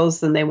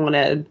oils and they want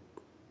to,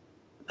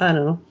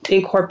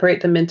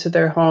 incorporate them into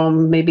their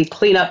home, maybe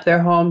clean up their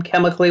home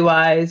chemically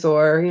wise,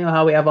 or,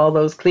 how we have all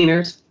those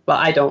cleaners. Well,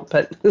 I don't,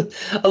 but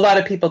a lot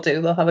of people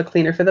do. They'll have a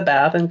cleaner for the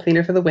bath and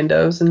cleaner for the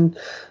windows. And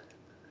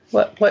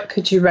what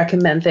could you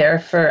recommend there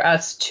for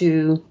us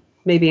to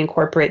maybe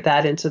incorporate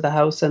that into the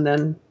house? And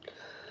then,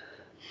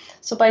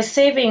 so by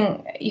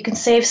saving, you can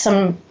save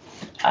some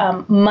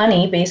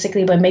money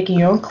basically by making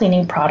your own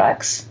cleaning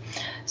products.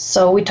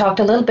 So we talked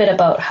a little bit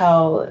about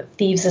how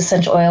Thieves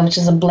Essential Oil, which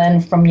is a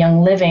blend from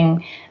Young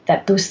Living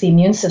that boosts the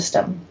immune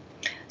system.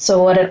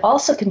 So what it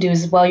also can do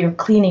is while you're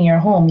cleaning your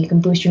home, you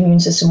can boost your immune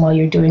system while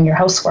you're doing your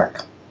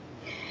housework.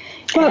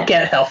 Well,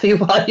 get healthy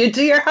while you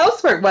do your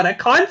housework. What a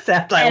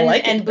concept. I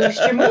like it. And boost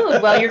your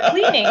mood while you're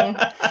cleaning.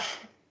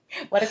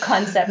 What a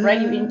concept,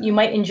 right? You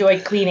might enjoy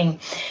cleaning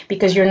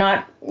because you're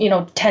not,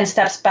 10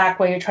 steps back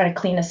while you're trying to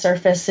clean a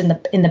surface in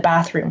the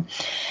bathroom.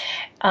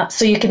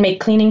 So you can make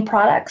cleaning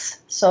products.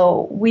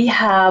 So we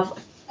have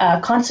a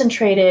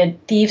concentrated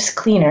Thieves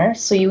cleaner.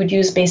 So you would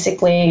use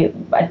basically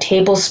a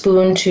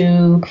tablespoon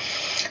to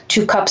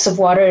 2 cups of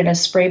water in a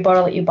spray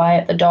bottle that you buy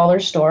at the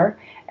dollar store.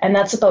 And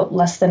that's about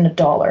less than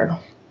 $1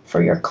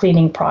 for your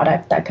cleaning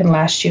product that can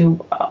last you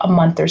a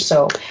month or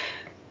so.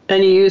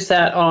 And you use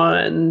that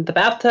on the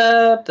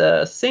bathtub,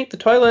 the sink, the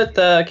toilet,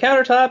 the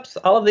countertops,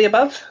 all of the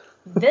above?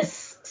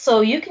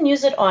 So you can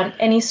use it on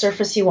any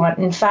surface you want.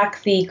 In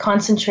fact, the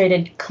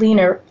concentrated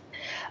cleaner,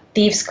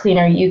 Thieves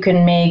cleaner, you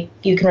can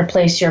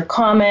replace your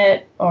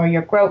Comet or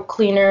your Grout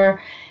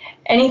cleaner,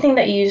 anything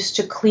that you use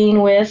to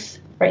clean with.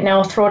 Right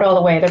now, throw it all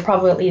away. They're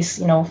probably at least,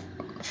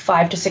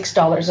 $5 to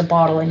 $6 a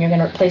bottle, and you're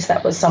going to replace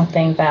that with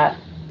something that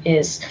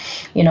is,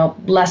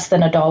 less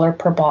than $1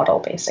 per bottle,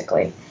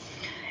 basically.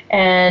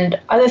 And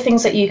other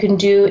things that you can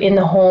do in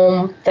the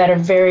home that are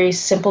very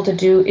simple to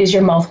do is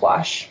your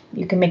mouthwash.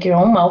 You can make your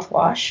own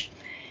mouthwash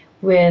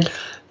with...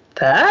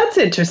 That's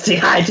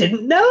interesting. I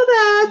didn't know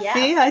that. Yes.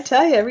 See, I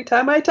tell you, every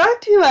time I talk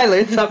to you, I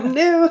learn something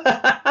new.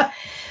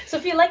 So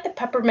if you like the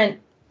peppermint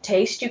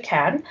taste, you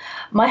can.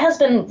 My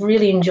husband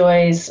really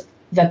enjoys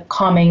the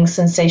calming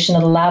sensation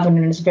of the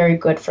lavender and is very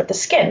good for the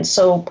skin.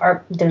 So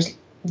there's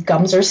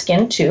gums or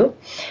skin too.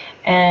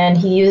 And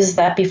he uses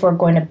that before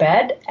going to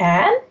bed,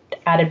 and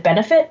added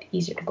benefit,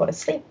 easier to go to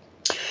sleep.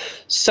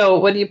 So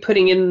what are you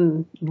putting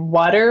in,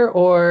 water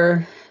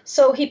or?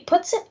 So he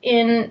puts it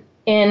in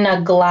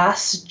a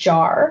glass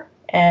jar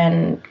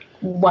and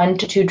 1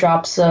 to 2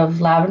 drops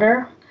of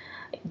lavender.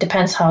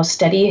 Depends how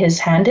steady his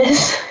hand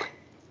is.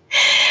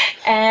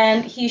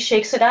 And he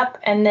shakes it up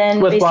and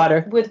then with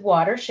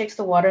water, shakes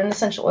the water and the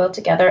essential oil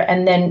together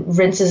and then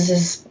rinses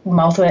his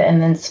mouth with it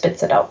and then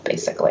spits it out,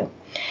 basically.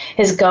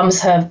 His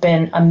gums have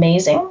been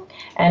amazing,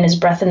 and his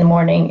breath in the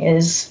morning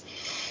is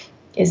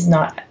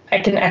not. I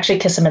can actually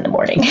kiss him in the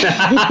morning.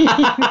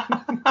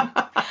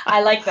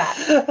 I like that.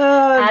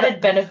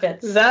 Added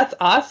benefits. That's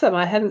awesome.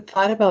 I hadn't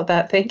thought about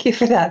that. Thank you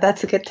for that.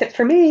 That's a good tip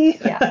for me.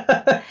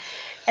 Yeah.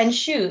 And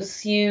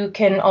shoes. You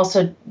can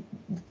also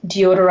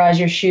deodorize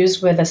your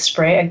shoes with a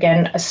spray.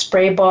 Again, a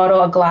spray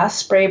bottle, a glass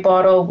spray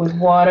bottle with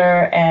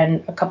water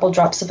and a couple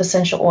drops of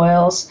essential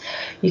oils.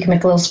 You can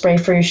make a little spray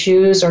for your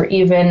shoes, or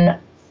even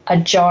a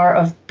jar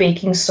of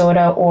baking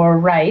soda or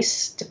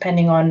rice,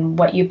 depending on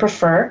what you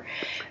prefer.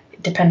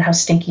 Depending how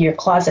stinky your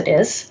closet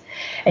is.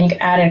 And you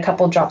can add in a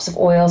couple drops of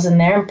oils in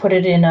there and put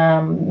it in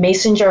a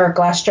mason jar or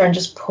glass jar and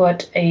just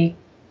put a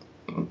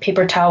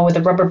paper towel with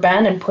a rubber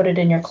band and put it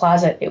in your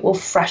closet. It will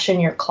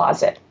freshen your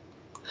closet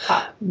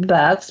up.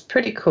 That's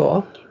pretty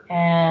cool.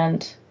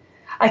 And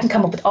I can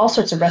come up with all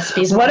sorts of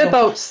recipes. What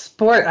about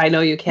sport? I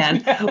know you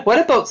can. What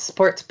about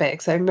sports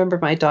bags? I remember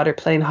my daughter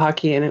playing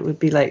hockey, and it would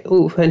be like,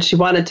 ooh, and she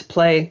wanted to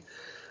play.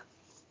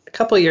 A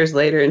couple of years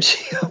later, and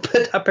she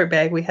opened up her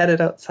bag. We had it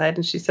outside,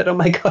 and she said, "Oh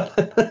my God,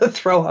 I'm going to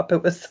throw up.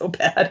 It was so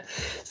bad."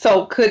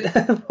 So,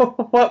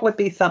 what would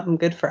be something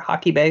good for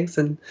hockey bags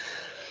and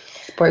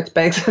sports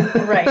bags?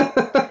 Right.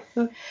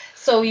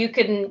 So we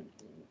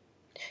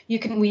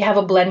have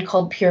a blend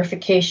called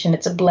Purification.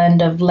 It's a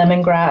blend of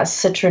lemongrass,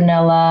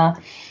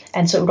 citronella,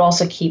 and so it would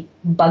also keep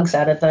bugs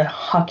out of the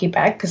hockey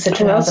bag because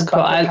citronella is a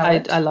cool. bug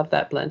repellent. I love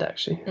that blend,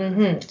 actually.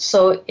 Mm-hmm.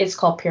 So it's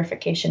called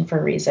Purification for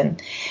a reason,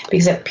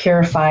 because it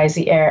purifies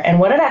the air. And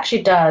what it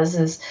actually does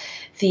is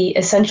the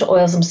essential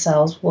oils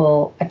themselves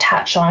will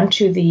attach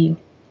onto the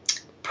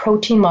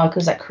protein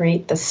molecules that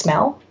create the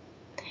smell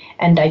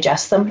and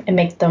digest them and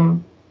make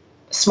them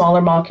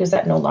smaller molecules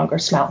that no longer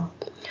smell.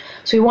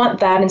 So we want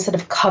that instead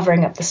of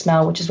covering up the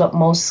smell, which is what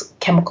most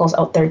chemicals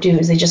out there do,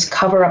 is they just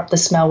cover up the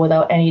smell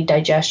without any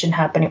digestion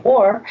happening.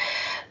 Or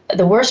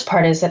the worst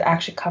part is it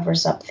actually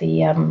covers up the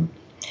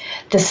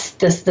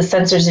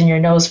sensors in your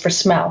nose for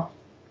smell.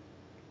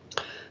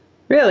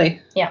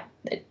 Really? Yeah.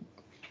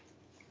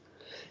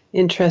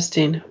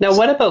 Interesting. Now,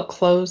 what about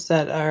clothes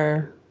that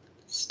are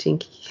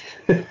stinky?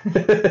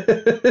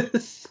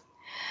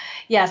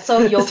 Yeah, so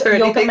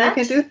yoga mat.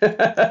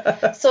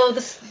 So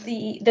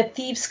the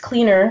thieves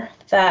cleaner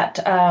that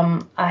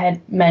I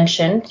had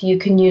mentioned, you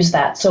can use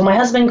that. So my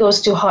husband goes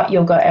to hot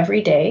yoga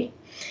every day,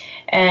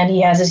 and he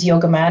has his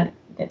yoga mat.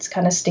 It's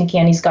kind of stinky,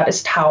 and he's got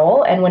his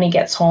towel. And when he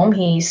gets home,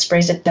 he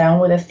sprays it down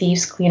with a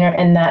thieves cleaner,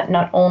 and that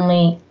not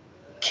only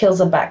kills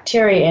the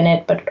bacteria in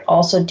it, but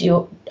also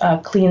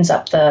cleans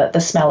up the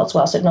smell as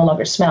well, so it no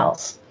longer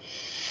smells.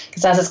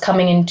 Because as it's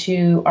coming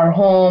into our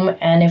home,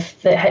 and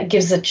if it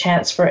gives a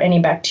chance for any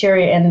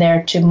bacteria in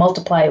there to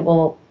multiply, it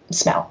will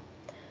smell.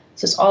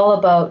 So it's all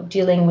about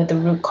dealing with the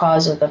root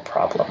cause of the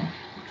problem.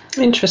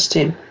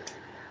 Interesting.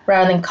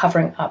 Rather than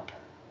covering up,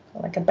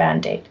 like a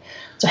Band-Aid.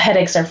 So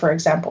headaches are, for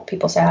example,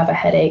 people say I have a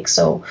headache,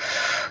 so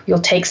you'll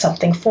take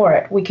something for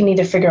it. We can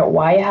either figure out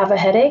why you have a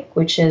headache,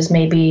 which is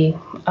maybe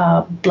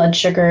a blood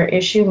sugar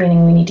issue,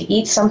 meaning we need to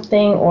eat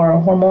something, or a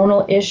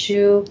hormonal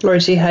issue. Or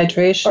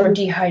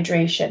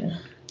dehydration.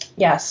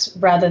 Yes,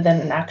 rather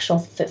than an actual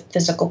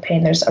physical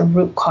pain, there's a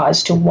root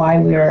cause to why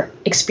we're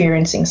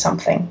experiencing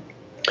something.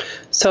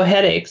 So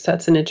headaches,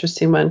 that's an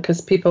interesting one,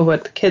 because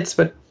kids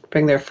would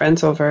bring their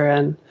friends over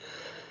and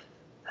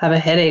have a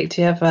headache.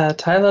 Do you have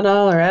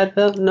Tylenol or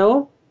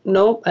Advil?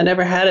 No, I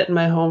never had it in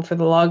my home for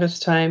the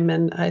longest time,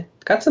 and I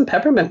got some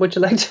peppermint. Would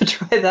you like to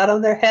try that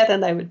on their head?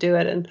 And I would do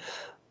it, and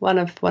one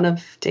of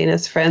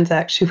Dana's friends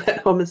actually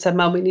went home and said,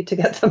 "Mom, we need to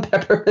get some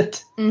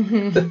peppermint."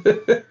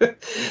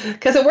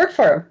 Because it worked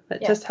for him.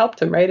 It just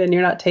helped him, right? And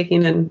you're not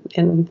taking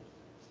in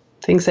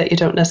things that you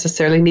don't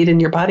necessarily need in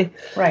your body.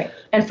 Right.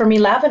 And for me,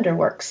 lavender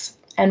works.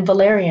 And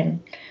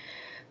valerian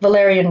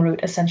root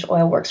essential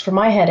oil works for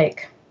my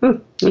headache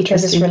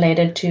because it's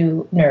related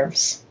to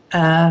nerves.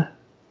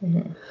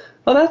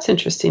 Well, that's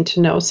interesting to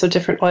know. So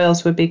different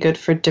oils would be good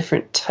for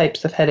different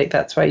types of headache.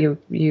 That's why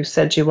you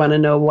said you want to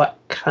know what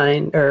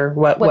kind or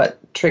what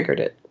triggered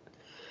it.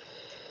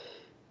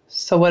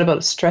 So what about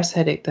a stress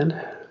headache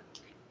then?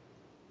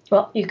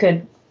 Well, you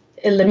could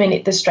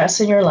eliminate the stress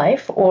in your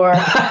life, or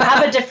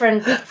have a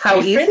different or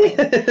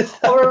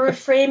a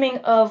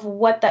reframing of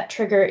what that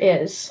trigger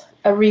is.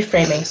 A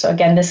reframing. So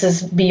again, this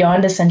is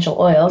beyond essential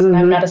oils. Mm-hmm.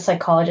 I'm not a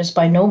psychologist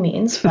by no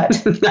means,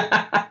 but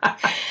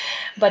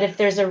but if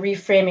there's a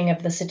reframing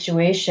of the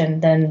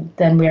situation,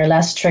 then we are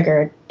less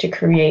triggered to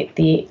create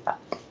the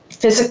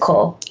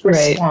physical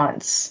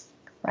response,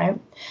 right?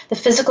 The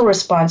physical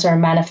response are a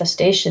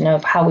manifestation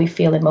of how we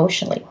feel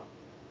emotionally.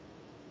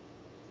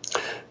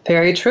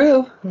 Very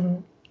true. Mm-hmm.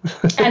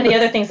 And the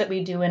other things that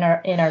we do in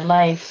our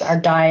life, our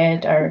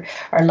diet, our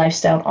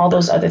lifestyle, all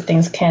those other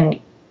things can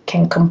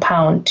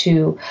compound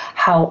to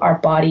how our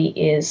body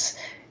is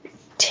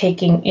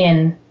taking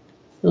in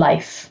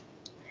life.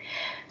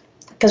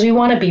 because we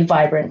want to be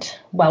vibrant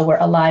while we're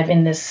alive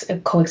in this,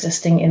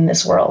 coexisting in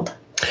this world.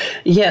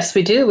 Yes,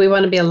 we do. We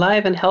want to be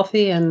alive and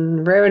healthy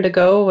and raring to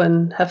go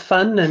and have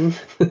fun and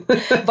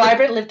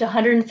vibrant, live to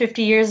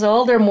 150 years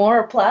old or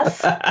more or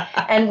plus,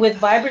 and with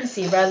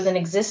vibrancy rather than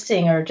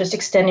existing or just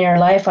extending our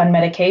life on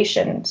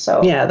medication.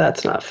 So yeah,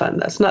 that's not fun.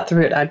 That's not the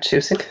route I'm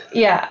choosing.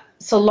 Yeah,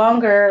 so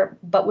longer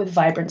but with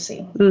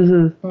vibrancy.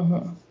 Mm-hmm.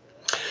 Mm-hmm.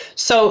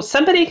 So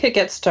somebody could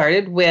get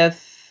started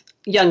with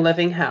Young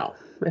Living how,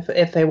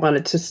 if they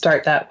wanted to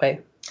start that way?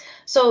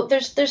 So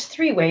there's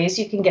 3 ways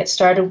you can get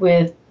started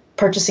with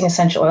purchasing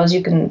essential oils.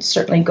 You can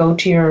certainly go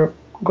to your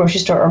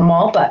grocery store or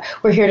mall, but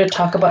we're here to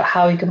talk about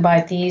how you can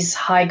buy these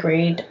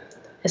high-grade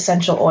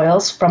essential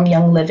oils from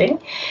Young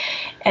Living.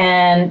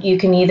 And you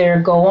can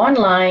either go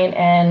online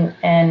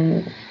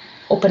and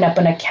open up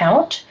an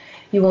account.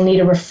 You will need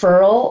a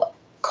referral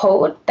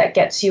code that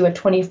gets you a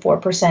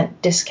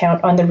 24%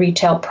 discount on the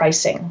retail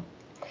pricing.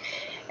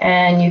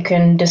 And you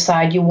can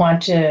decide you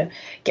want to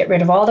get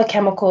rid of all the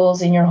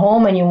chemicals in your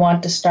home and you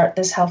want to start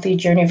this healthy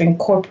journey of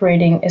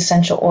incorporating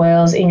essential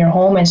oils in your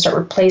home and start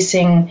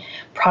replacing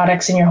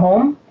products in your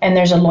home. And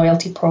there's a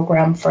loyalty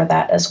program for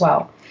that as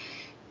well.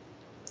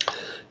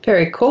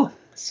 Very cool.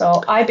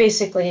 So I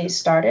basically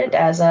started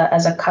as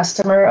a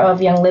customer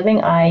of Young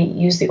Living. I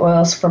used the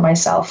oils for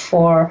myself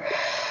for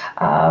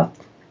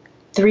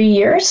 3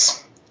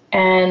 years.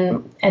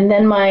 And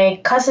then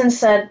my cousin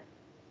said,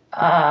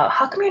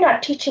 how come you're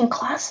not teaching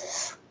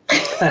classes?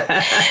 So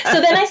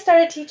then I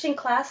started teaching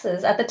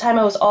classes. At the time,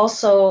 I was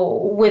also,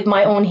 with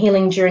my own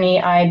healing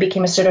journey, I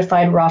became a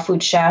certified raw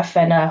food chef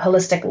and a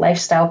holistic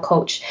lifestyle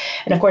coach.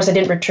 And of course, I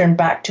didn't return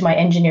back to my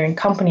engineering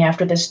company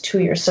after this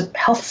 2-year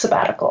health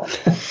sabbatical.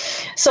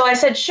 So I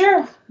said,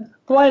 sure.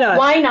 Why not?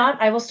 Why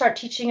not? I will start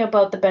teaching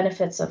about the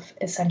benefits of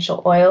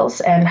essential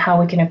oils and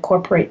how we can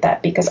incorporate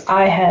that, because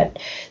I had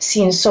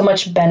seen so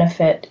much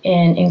benefit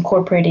in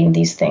incorporating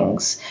these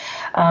things.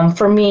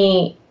 For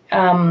me,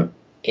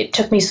 it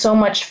took me so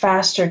much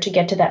faster to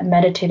get to that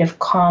meditative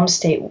calm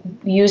state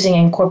using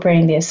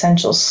incorporating the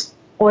essential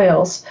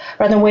oils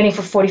rather than waiting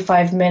for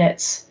 45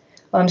 minutes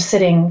while I'm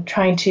sitting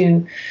trying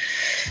to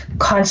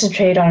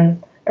concentrate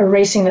on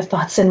erasing the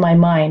thoughts in my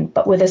mind.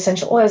 But with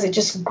essential oils, it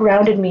just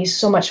grounded me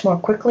so much more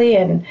quickly,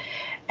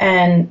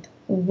 and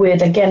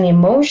with, again, the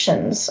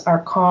emotions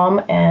are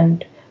calm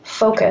and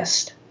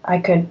focused. I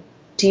could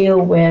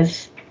deal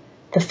with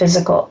the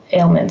physical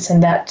ailments,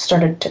 and that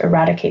started to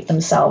eradicate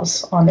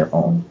themselves on their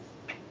own.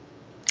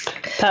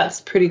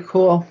 That's pretty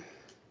cool.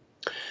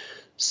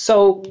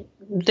 So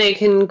they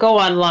can go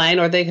online,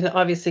 or they can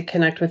obviously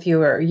connect with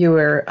you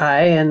or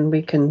I, and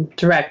we can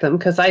direct them.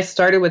 Because I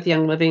started with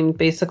Young Living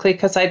basically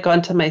because I'd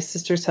gone to my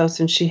sister's house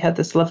and she had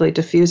this lovely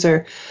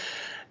diffuser.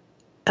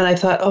 And I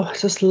thought, oh, I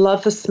just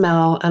love the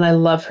smell, and I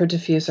love her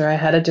diffuser. I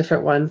had a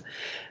different one.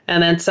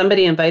 And then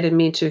somebody invited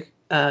me to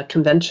a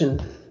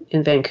convention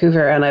in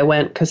Vancouver, and I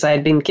went because I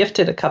had been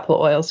gifted a couple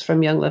of oils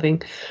from Young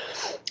Living.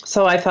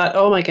 So I thought,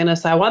 oh my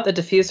goodness, I want the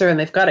diffuser, and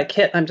they've got a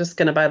kit. I'm just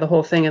going to buy the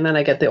whole thing, and then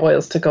I get the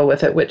oils to go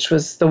with it, which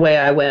was the way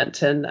I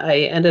went. And I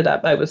ended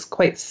up, I was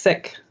quite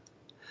sick.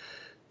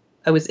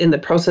 I was in the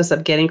process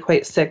of getting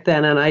quite sick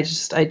then, and I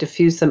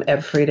diffused them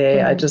every day.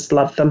 Mm-hmm. I just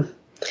loved them.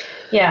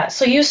 Yeah,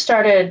 so you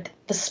started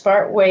the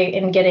smart way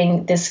in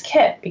getting this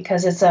kit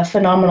because it's a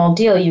phenomenal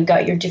deal. You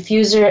got your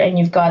diffuser, and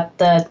you've got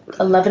the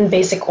 11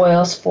 basic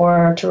oils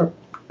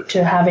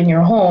to have in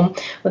your home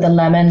with the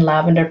lemon,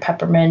 lavender,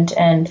 peppermint,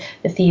 and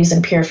the thieves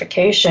and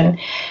purification.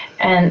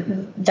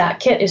 And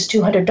that kit is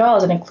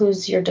 $200 and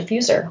includes your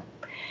diffuser.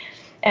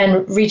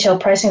 And retail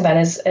pricing of that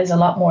is a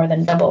lot more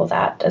than double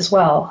that as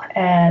well.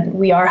 And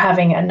we are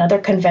having another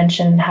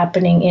convention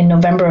happening in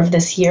November of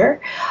this year.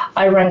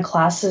 I run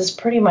classes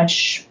pretty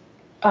much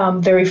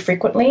very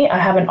frequently. I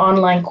have an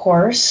online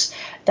course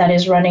that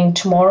is running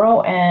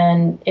tomorrow,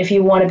 and if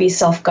you want to be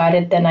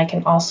self-guided, then I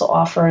can also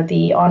offer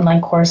the online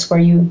course where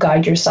you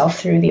guide yourself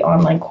through the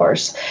online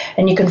course.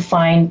 And you can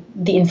find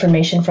the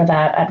information for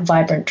that at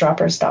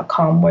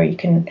vibrantroppers.com, where you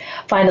can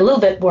find a little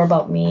bit more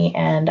about me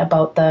and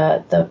about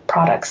the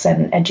products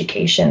and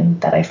education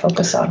that I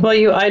focus on.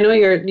 Well, I know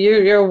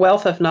you're a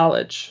wealth of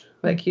knowledge.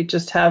 Like, you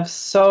just have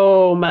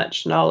so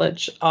much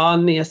knowledge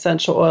on the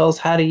essential oils,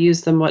 how to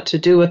use them, what to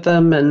do with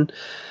them, and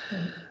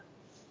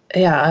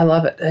yeah, I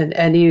love it.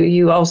 And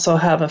you also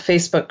have a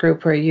Facebook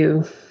group where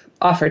you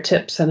offer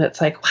tips, and it's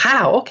like,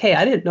 wow, okay,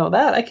 I didn't know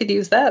that. I could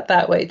use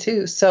that way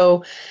too.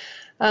 So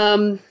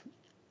what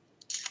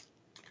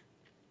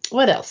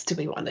else do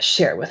we want to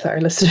share with our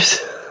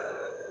listeners?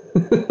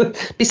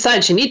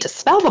 Besides, you need to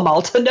smell them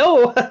all to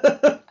know.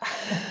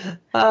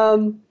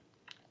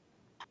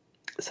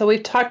 So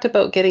we've talked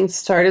about getting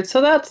started.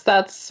 So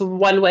that's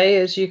one way,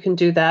 is you can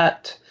do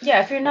that.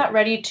 Yeah, if you're not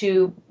ready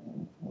to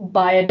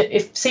buy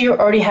if say you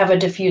already have a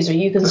diffuser,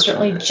 you can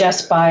certainly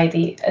just buy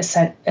the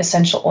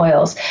essential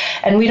oils,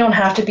 and we don't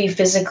have to be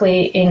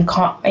physically in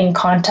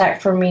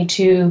contact for me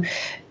to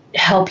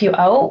help you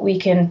out. We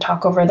can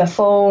talk over the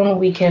phone.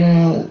 We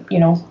can,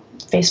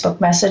 Facebook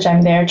message.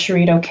 I'm there to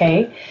read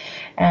okay,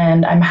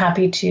 and I'm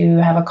happy to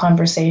have a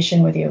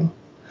conversation with you.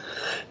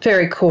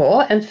 Very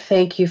cool. And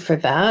thank you for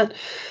that.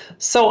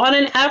 So on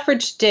an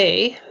average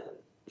day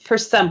for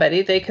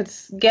somebody, they could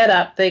get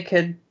up, they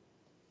could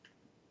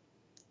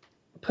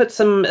put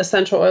some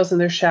essential oils in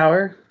their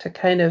shower to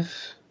kind of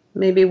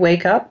maybe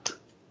wake up.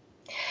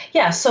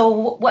 Yeah. So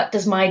what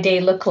does my day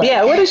look like?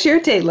 Yeah. What does your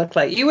day look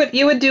like? You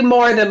would do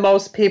more than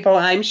most people,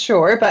 I'm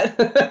sure,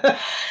 but.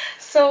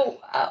 So,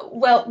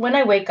 well, when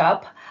I wake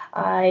up,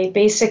 I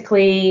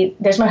basically,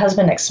 there's my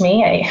husband next to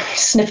me. I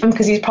sniff him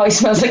because he probably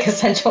smells like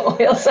essential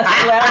oils as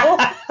well.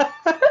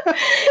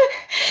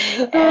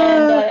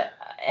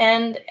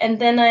 And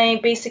then I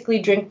basically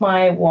drink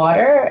my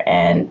water,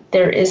 and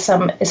there is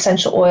some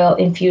essential oil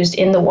infused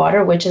in the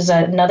water, which is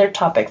another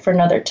topic for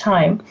another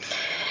time.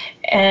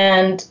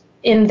 And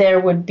in there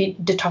would be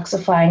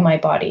detoxifying my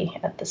body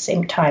at the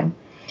same time.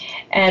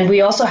 And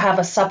we also have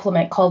a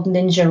supplement called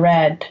Ninja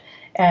Red,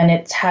 and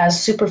it has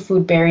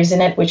superfood berries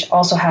in it, which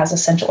also has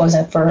essential oils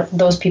in it for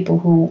those people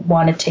who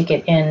want to take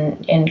it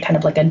in kind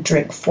of like a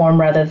drink form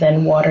rather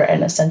than water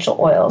and essential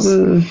oils.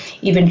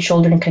 Even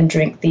children can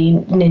drink the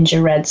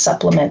Ninja Red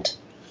supplement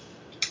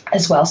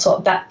as well. So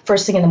that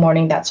first thing in the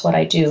morning, that's what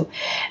I do.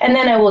 And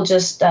then I will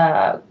just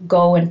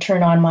go and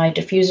turn on my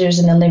diffusers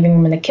in the living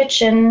room and the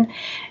kitchen.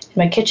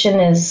 My kitchen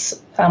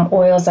is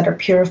oils that are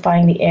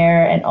purifying the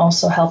air and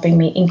also helping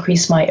me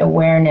increase my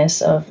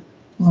awareness of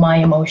my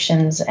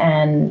emotions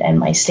and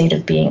my state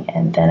of being.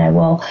 And then I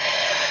will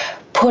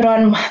put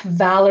on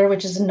Valor,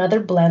 which is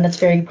another blend that's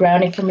very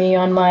grounding for me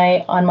on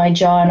my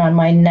jaw and on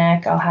my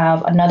neck. I'll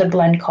have another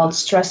blend called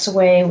Stress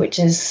Away, which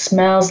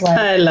smells like,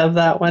 I love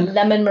that one,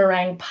 lemon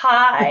meringue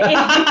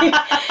pie.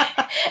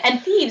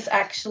 And Thieves,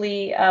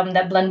 actually,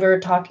 that blend we were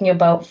talking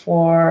about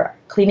for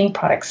cleaning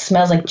products,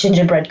 smells like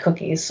gingerbread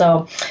cookies.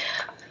 So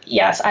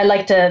yes, I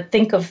like to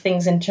think of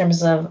things in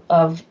terms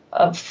of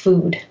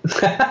food.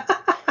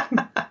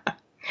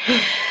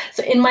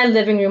 So in my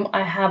living room,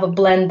 I have a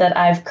blend that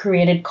I've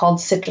created called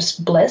Citrus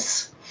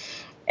Bliss.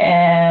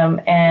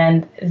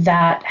 And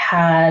that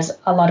has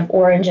a lot of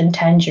orange and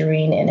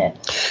tangerine in it.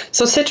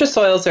 So citrus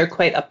oils are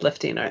quite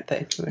uplifting, aren't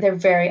they? They're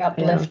very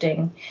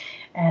uplifting,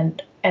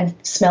 and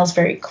smells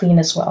very clean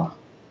as well.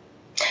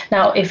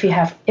 Now, if you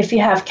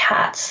have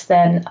cats,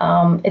 then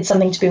it's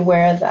something to be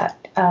aware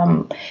that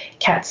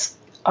cats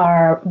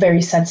are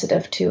very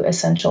sensitive to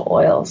essential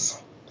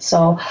oils.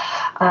 So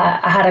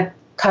I had a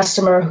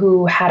customer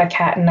who had a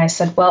cat, and I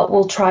said, well,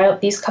 we'll try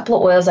out these couple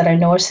of oils that I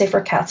know are safe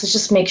for cats. Let's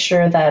just make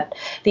sure that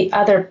the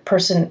other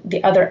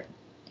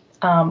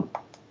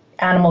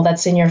animal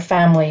that's in your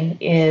family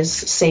is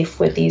safe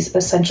with these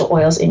essential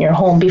oils in your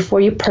home before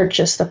you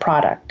purchase the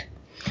product.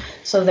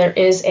 So there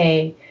is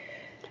a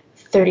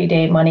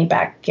 30-day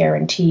money-back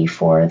guarantee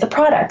for the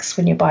products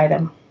when you buy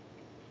them.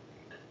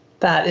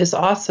 That is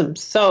awesome.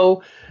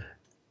 So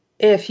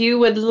if you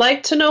would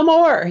like to know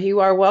more, you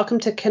are welcome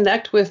to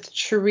connect with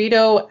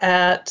Chirito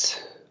at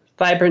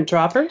Vibrant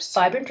Droppers.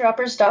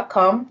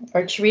 VibrantDroppers.com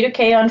or Chirito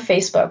K on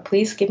Facebook.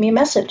 Please give me a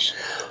message.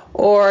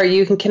 Or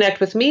you can connect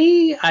with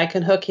me. I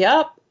can hook you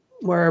up.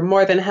 We're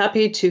more than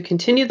happy to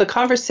continue the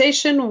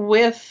conversation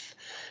with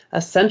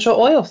essential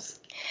oils.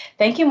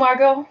 Thank you,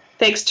 Margot.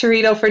 Thanks,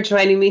 Chirito, for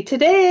joining me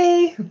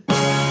today.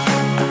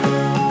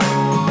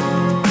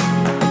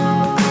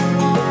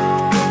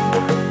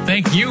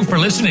 Thank you for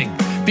listening.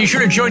 Be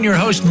sure to join your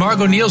host,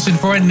 Margot Nielsen,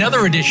 for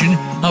another edition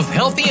of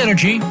Healthy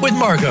Energy with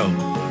Margot.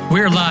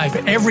 We're live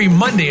every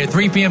Monday at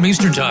 3 p.m.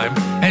 Eastern Time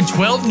and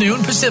 12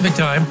 noon Pacific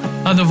Time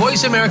on the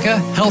Voice America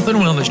Health and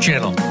Wellness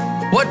Channel.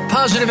 What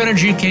positive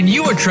energy can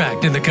you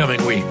attract in the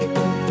coming week?